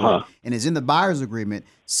receipt for it and it's in the buyer's agreement,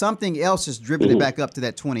 something else is driven it back up to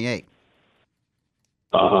that 28.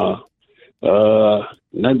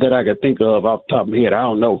 Nothing that I can think of off the top of my head. I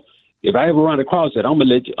don't know. If I ever run across it, I'm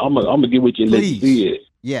gonna get with you and let you see it.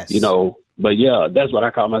 Yes. But yeah, that's what I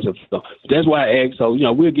call myself. So that's why I asked. So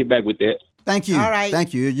we'll get back with that. Thank you. All right.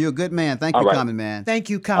 Thank you. You're a good man. Thank All you for right. coming, man. Thank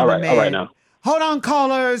you, Common Man. All right now. Hold on,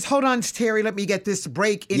 callers. Hold on, Terry. Let me get this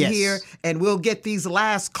break in Yes. here, and we'll get these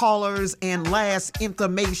last callers and last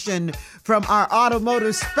information from our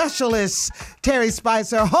automotive specialist, Terry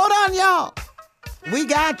Spicer. Hold on, y'all. We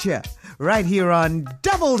got you right here on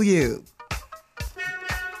WDIA.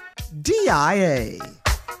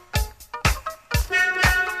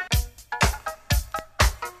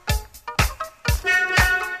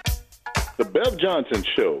 The Bev Johnson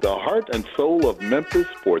Show, the heart and soul of Memphis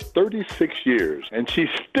for 36 years, and she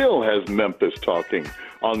still has Memphis talking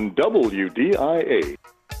on WDIA.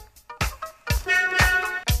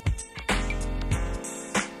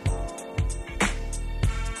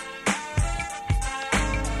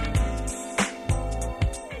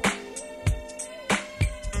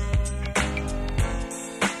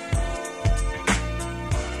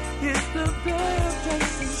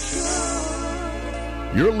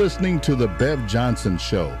 You're listening to The Bev Johnson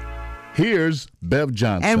Show. Here's Bev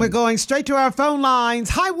Johnson. And we're going straight to our phone lines.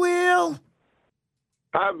 Hi, Will.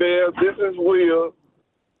 Hi, Bev. This is Will.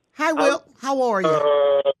 Hi, Will. How are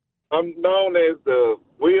you? I'm known as the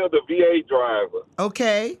Will, the VA driver.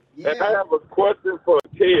 Okay. And I have a question for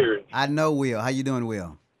Terry. I know Will. How you doing,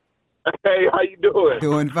 Will? Hey, how you doing?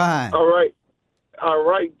 Doing fine. All right,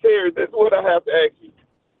 Terry. That's what I have to ask you.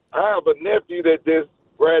 I have a nephew that just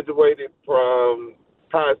graduated from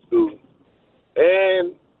high school,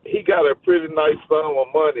 and he got a pretty nice sum of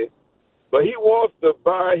money, but he wants to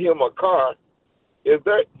buy him a car. Is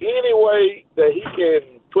there any way that he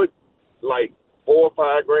can put like $4 or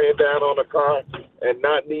 $5 grand down on a car and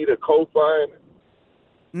not need a co-signer?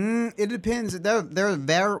 It depends. There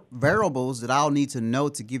are variables that I'll need to know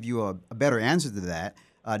to give you a better answer to that.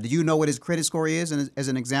 Do you know what his credit score is, as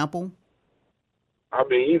an example? I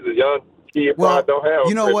mean, he's a young kid. Well, Don't have.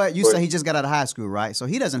 you know credit, what? You but- say he just got out of high school, right? So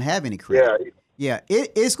he doesn't have any credit. Yeah.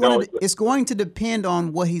 It's going to depend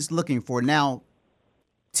on what he's looking for. Now,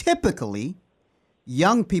 typically,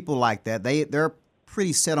 young people like that, they're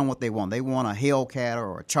pretty set on what they want. They want a Hellcat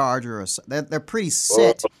or a Charger, or they're pretty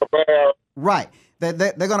set. Right. They're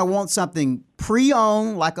going to want something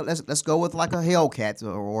pre-owned, like let's go with like a Hellcat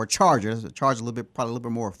or a Charger. A Charger probably a little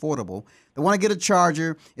bit more affordable. They want to get a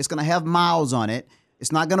Charger. It's going to have miles on it.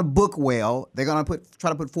 It's not going to book well. They're going to try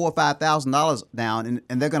to put $4,000 or $5,000 down,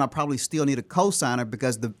 and they're going to probably still need a cosigner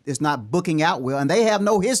because it's not booking out well, and they have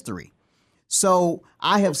no history. So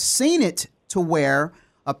I have seen it to where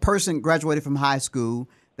a person graduated from high school,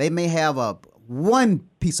 they may have one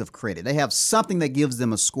piece of credit. They have something that gives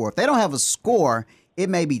them a score. If they don't have a score, it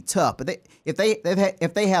may be tough. But if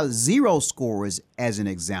they have zero scores, as an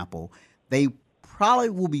example, they probably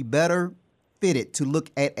will be better fitted to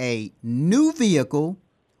look at a new vehicle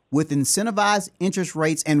with incentivized interest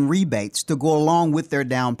rates and rebates to go along with their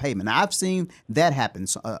down payment. Now, I've seen that happen.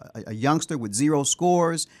 So, a youngster with zero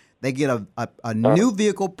scores, they get a new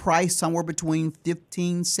vehicle priced somewhere between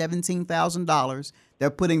 $15,000, $17,000.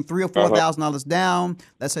 They're putting $3,000 or $4,000 down.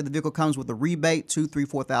 Let's say the vehicle comes with a rebate, $2,000,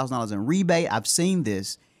 $3,000, $4,000 in rebate. I've seen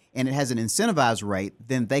this, and it has an incentivized rate.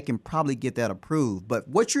 Then they can probably get that approved. But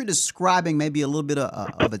what you're describing may be a little bit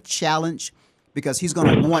of a challenge, because he's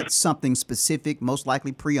going to want something specific, most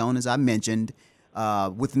likely pre-owned, as I mentioned,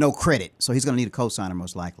 with no credit. So he's going to need a cosigner,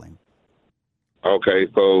 most likely. Okay,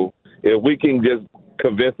 so if we can just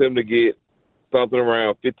convince him to get something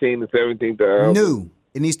around $15,000 to $17,000. New.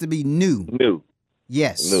 It needs to be new. New.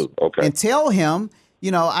 Yes. New. Okay. And tell him,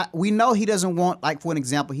 we know he doesn't want, like for an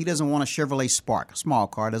example, he doesn't want a Chevrolet Spark, a small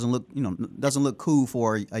car. Doesn't look cool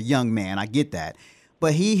for a young man. I get that.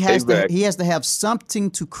 But he has to have something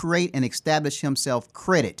to create and establish himself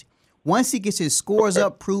credit. Once he gets his scores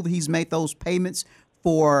up, prove he's made those payments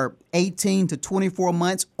for 18 to 24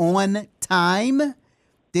 months on time,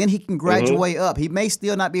 then he can graduate up. He may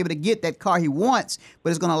still not be able to get that car he wants, but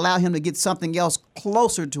it's going to allow him to get something else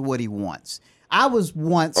closer to what he wants. I was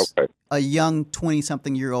once a young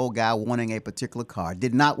 20-something-year-old guy wanting a particular car.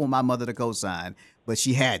 Did not want my mother to co-sign, but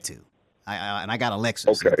she had to. And I got a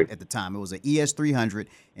Lexus at the time. It was an ES300,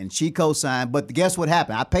 and she co-signed. But guess what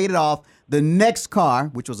happened? I paid it off. The next car,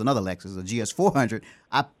 which was another Lexus, a GS400,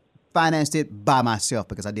 I financed it by myself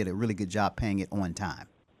because I did a really good job paying it on time.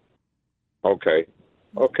 Okay.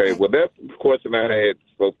 Well, that's the question I had.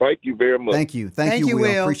 So thank you very much. Thank you. Thank you,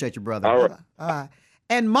 Will. Appreciate you, brother. All right.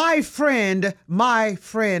 And my friend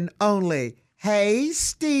only. Hey,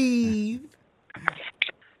 Steve.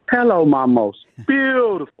 Hello, my most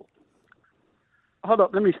beautiful. Hold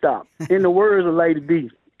up, let me stop. In the words of Lady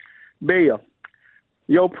D, Bill,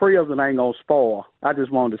 your prison ain't gonna spoil. I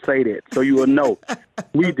just wanted to say that so you will know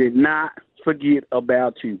we did not forget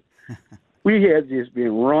about you. We have just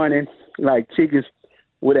been running like chickens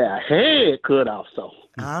with our head cut off. So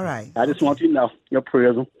all right. I just want you to know your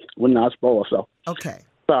prayers were not spoiled. So okay.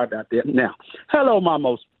 Sorry about that. Now, hello, my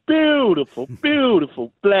most beautiful,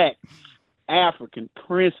 beautiful black African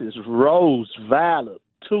princess, Rose Violet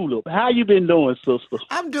Tulip. How you been doing, sister?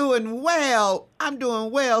 I'm doing well.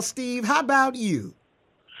 Steve. How about you?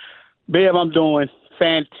 Babe, I'm doing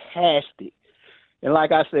fantastic. And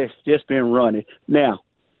like I said, just been running. Now,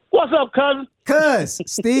 what's up, cousin?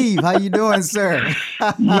 Steve, how you doing, sir?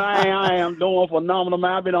 Man, I am doing phenomenal,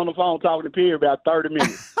 man. I've been on the phone talking to Pierre about 30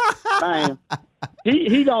 minutes. Man,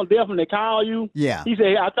 he gonna definitely call you. Yeah. He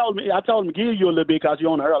said I told him to give you a little bit because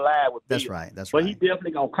you're on the early live with That's Bill. right. But he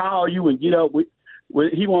definitely gonna call you and get up with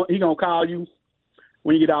he gonna call you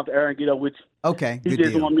when you get off the air and get up with you. Okay. He good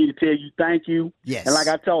just deal. want me to tell you thank you. Yes. And like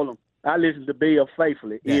I told him, I listen to Bill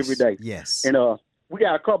faithfully every day. Yes. And we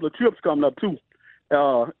got a couple of trips coming up too.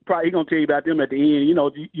 Probably he gonna tell you about them at the end. You know,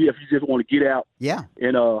 if you just want to get out. Yeah.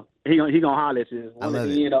 And he gonna holler at you. One at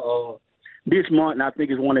the end of this month, and I think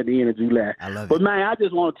it's one at the end of July. I love it. But man, I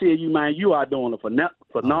just want to tell you, man, you are doing a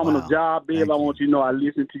phenomenal job, Bill. I want you to know I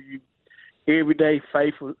listen to you every day,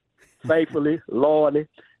 faithfully, loyally.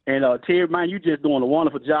 And Terry, man, you just doing a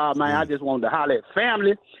wonderful job, man. I just wanted to holler at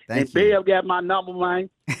family. Thank and you. Bill got my number, man.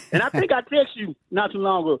 And I think I text you not too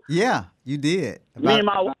long ago. Yeah, you did. Me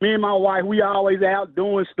and my wife, we always out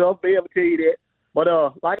doing stuff. Bill will tell you that. But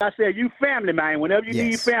like I said, you family, man. Whenever you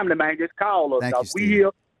need family, man, just call us. Thank you, We Steve. here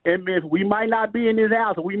in Memphis. We might not be in this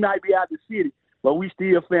house, or we might be out the city, but we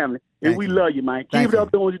still family. And we love you, man. Keep it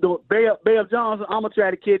up doing what you're doing. Bev Johnson, I'm going to try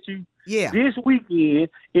to catch you this weekend.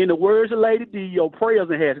 In the words of Lady D, your prayers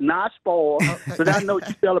has not spoiled. So I know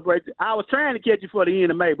you celebrate. I was trying to catch you for the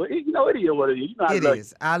end of May, but it is what it is. You know, It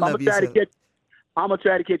is. I love you, sir. I'm going to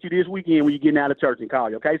try to catch you this weekend when you're getting out of church and call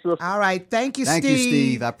you, okay, sister? All right. Thank you, Thank Steve. you,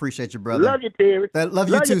 Steve. I appreciate you, brother. Love you, Terry. Love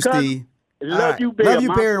you too, cousin. Steve. Love you, Bill. Love you,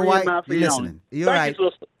 My Barry friend, White. my You're fiance. listening. You're Thank right. you,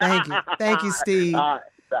 sister. Thank you, Steve. All right.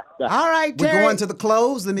 All right, We're Terry. going to the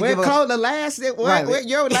close. Let me give the last. Right.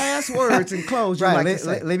 Your last words and close. You Right. like Let, to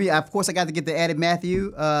say. let me. Of course, I got to get the Addie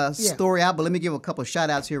Matthew story out, but let me give a couple of shout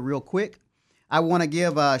outs here real quick. I want to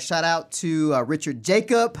give a shout out to Richard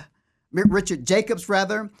Jacobs,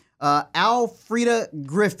 Alfreda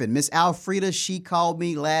Griffin. Miss Alfreda, she called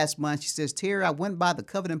me last month. She says, Terry, I went by the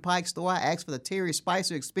Covenant Pike store. I asked for the Terry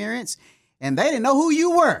Spicer experience, and they didn't know who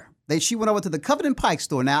you were. She went over to the Covenant Pike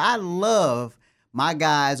store. Now, I love my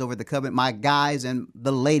guys over at the Covenant, my guys and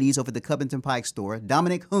the ladies over at the Covington Pike store.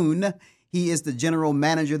 Dominic Hoon, he is the general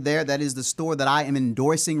manager there. That is the store that I am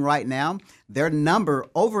endorsing right now. Their number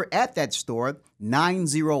over at that store,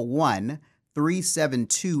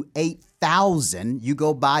 901-372-8000. You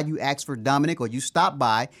go by, you ask for Dominic, or you stop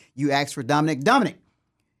by, you ask for Dominic. Dominic,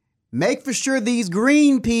 make for sure these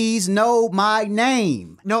green peas know my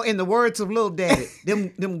name. No, in the words of Lil Daddy,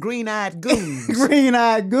 them green-eyed goons.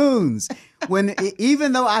 Green-eyed goons.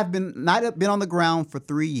 Even though I've not been on the ground for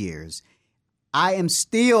 3 years, I am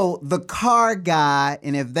still the car guy.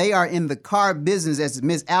 And if they are in the car business, as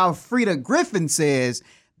Miss Alfreda Griffin says,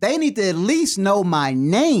 they need to at least know my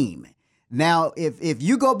name. Now, if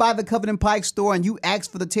you go by the Covenant Pike store and you ask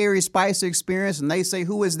for the Terry Spicer experience and they say,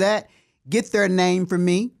 who is that? Get their name for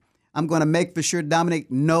me. I'm going to make for sure Dominic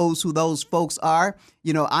knows who those folks are.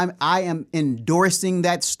 You know, I am endorsing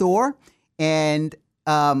that store, and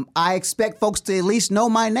I expect folks to at least know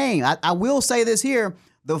my name. I will say this here.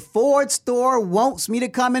 The Ford store wants me to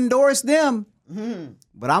come endorse them. Mm-hmm.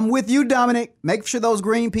 But I'm with you, Dominic. Make sure those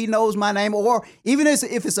green pea knows my name, or even if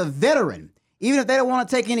it's a veteran, even if they don't want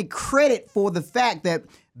to take any credit for the fact that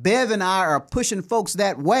Bev and I are pushing folks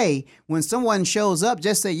that way, when someone shows up,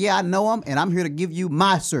 just say, yeah, I know them, and I'm here to give you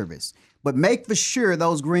my service. But make for sure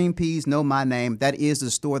those green peas know my name. That is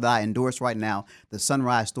the store that I endorse right now, the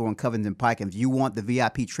Sunrise store in Covington Pike. And if you want the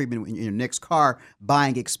VIP treatment in your next car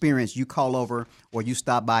buying experience, you call over or you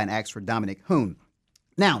stop by and ask for Dominic Hoon.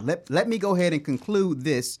 Now, let me go ahead and conclude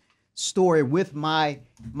this story with my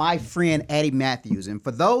friend Addie Matthews. And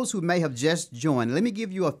for those who may have just joined, let me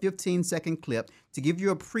give you a 15-second clip to give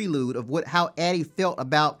you a prelude of how Addie felt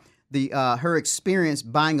about her experience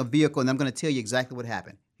buying a vehicle, and I'm going to tell you exactly what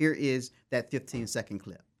happened. Here is that 15-second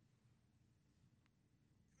clip.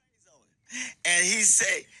 And he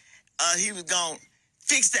said he was going to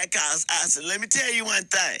fix that car. I said, let me tell you one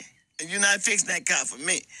thing. If you're not fixing that car for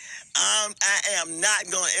me, I am not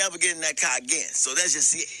going to ever get in that car again. So that's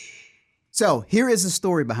just it. So here is the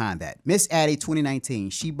story behind that. Miss Addie, 2019,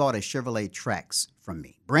 she bought a Chevrolet Trax from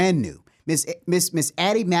me, brand new. Miss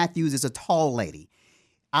Addie Matthews is a tall lady.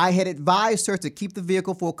 I had advised her to keep the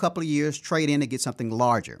vehicle for a couple of years, trade in, and get something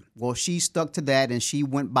larger. Well, she stuck to that, and she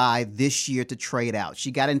went by this year to trade out.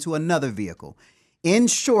 She got into another vehicle. In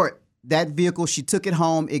short, that vehicle, she took it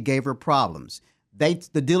home. It gave her problems. The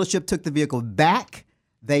dealership took the vehicle back.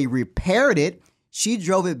 They repaired it. She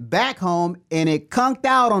drove it back home, and it conked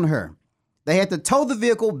out on her. They had to tow the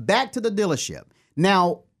vehicle back to the dealership.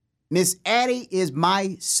 Now, Miss Addie is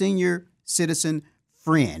my senior citizen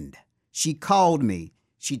friend. She called me.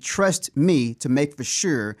 She trusts me to make for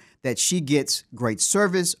sure that she gets great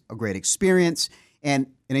service, a great experience. And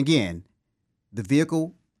again, the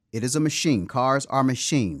vehicle, it is a machine. Cars are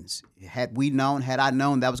machines. Had I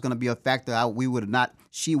known that was going to be a factor,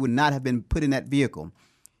 she would not have been put in that vehicle.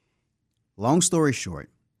 Long story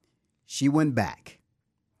short, she went back.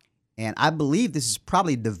 And I believe this is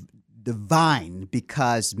probably divine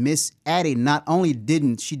because Miss Addie not only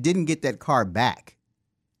didn't get that car back,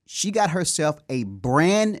 she got herself a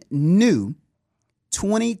brand new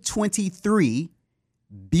 2023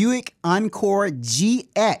 Buick Encore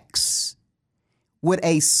GX with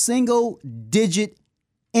a single-digit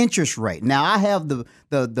interest rate. Now, I have the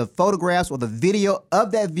photographs or the video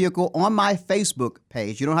of that vehicle on my Facebook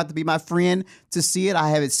page. You don't have to be my friend to see it. I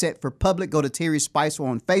have it set for public. Go to Terry Spicer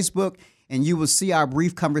on Facebook, and you will see our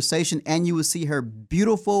brief conversation, and you will see her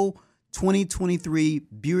beautiful 2023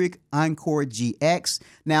 Buick Encore GX.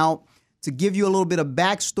 Now, to give you a little bit of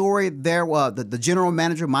backstory, the general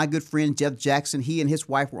manager, my good friend Jeff Jackson, he and his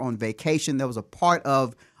wife were on vacation. There was a part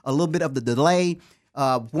of a little bit of the delay.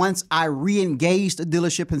 Once I re-engaged the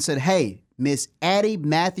dealership and said, hey, Miss Addie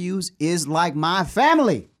Matthews is like my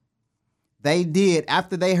family. They did.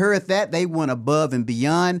 After they heard that, they went above and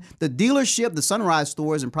beyond. The dealership, the Sunrise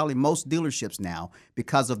stores, and probably most dealerships now,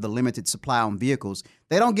 because of the limited supply on vehicles,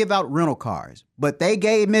 they don't give out rental cars. But they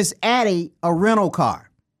gave Miss Addie a rental car.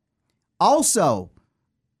 Also,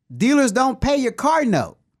 dealers don't pay your car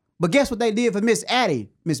note. But guess what they did for Miss Addie,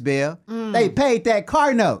 Miss Bell? They paid that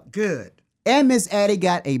car note. Good. And Miss Addie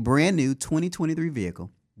got a brand new 2023 vehicle,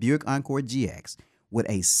 Buick Encore GX, with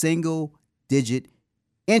a single-digit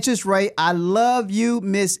interest rate. I love you,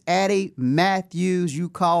 Miss Addie Matthews. You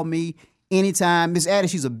call me anytime. Miss Addie,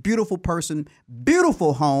 she's a beautiful person,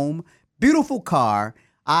 beautiful home, beautiful car.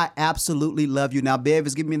 I absolutely love you. Now, Bev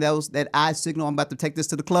is giving me that eye signal. I'm about to take this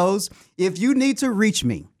to the close. If you need to reach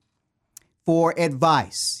me for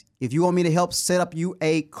advice, if you want me to help set up you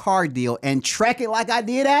a car deal and track it like I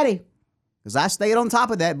did Addie, because I stayed on top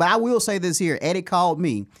of that. But I will say this here. Addie called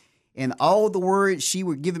me, and all the words she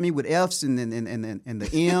was giving me with F's and the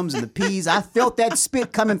M's and the P's, I felt that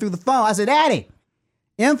spit coming through the phone. I said, Addie,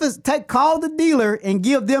 call the dealer and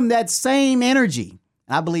give them that same energy.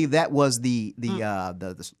 And I believe that was the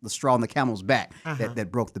straw on the camel's back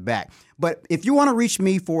that broke the back. But if you want to reach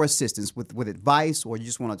me for assistance with advice, or you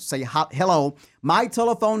just want to say hello, my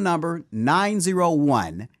telephone number,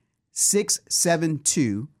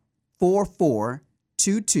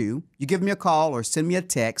 901-672-4422. You give me a call or send me a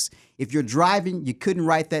text. If you're driving, you couldn't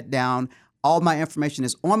write that down. All my information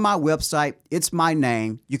is on my website. It's my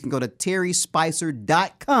name. You can go to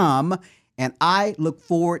terryspicer.com, and I look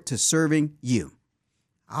forward to serving you.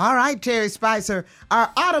 All right, Terry Spicer,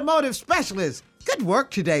 our automotive specialist. Good work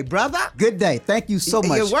today, brother. Good day. Thank you so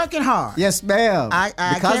much. You're working hard. Yes, ma'am.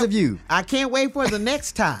 Because of you. I can't wait for the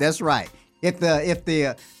next time. That's right. If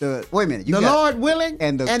the wait a minute, the Lord willing,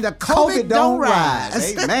 and the COVID don't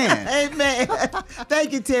rise. Amen. Amen.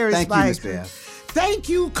 Thank you, Terry Spicer. Thank you, Ms. Bear. Thank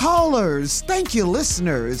you, callers. Thank you,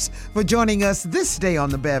 listeners, for joining us this day on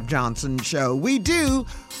the Bev Johnson Show. We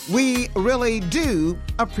really do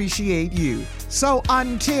appreciate you. So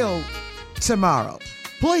until tomorrow,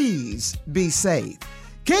 please be safe.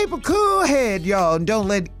 Keep a cool head, y'all, and don't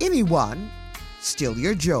let anyone steal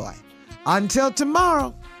your joy. Until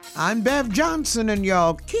tomorrow, I'm Bev Johnson, and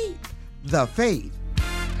y'all keep the faith.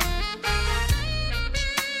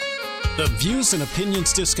 The views and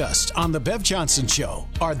opinions discussed on The Bev Johnson Show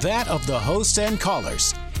are that of the hosts and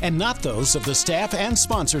callers, and not those of the staff and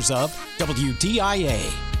sponsors of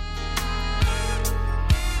WDIA.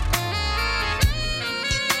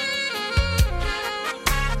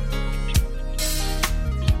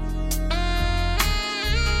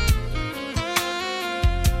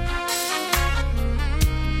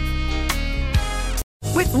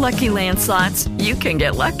 With Lucky Land Slots, you can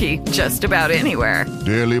get lucky just about anywhere.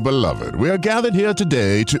 Dearly beloved, we are gathered here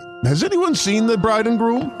today to... Has anyone seen the bride and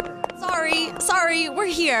groom? Sorry, we're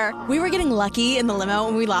here. We were getting lucky in the limo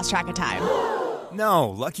and we lost track of time. No,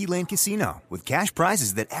 Lucky Land Casino, with cash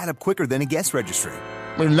prizes that add up quicker than a guest registry.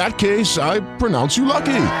 In that case, I pronounce you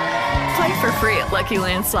lucky. Play for free at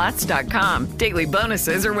LuckyLandSlots.com. Daily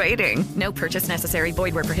bonuses are waiting. No purchase necessary.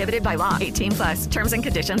 Void where prohibited by law. 18 plus. Terms and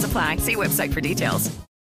conditions apply. See website for details.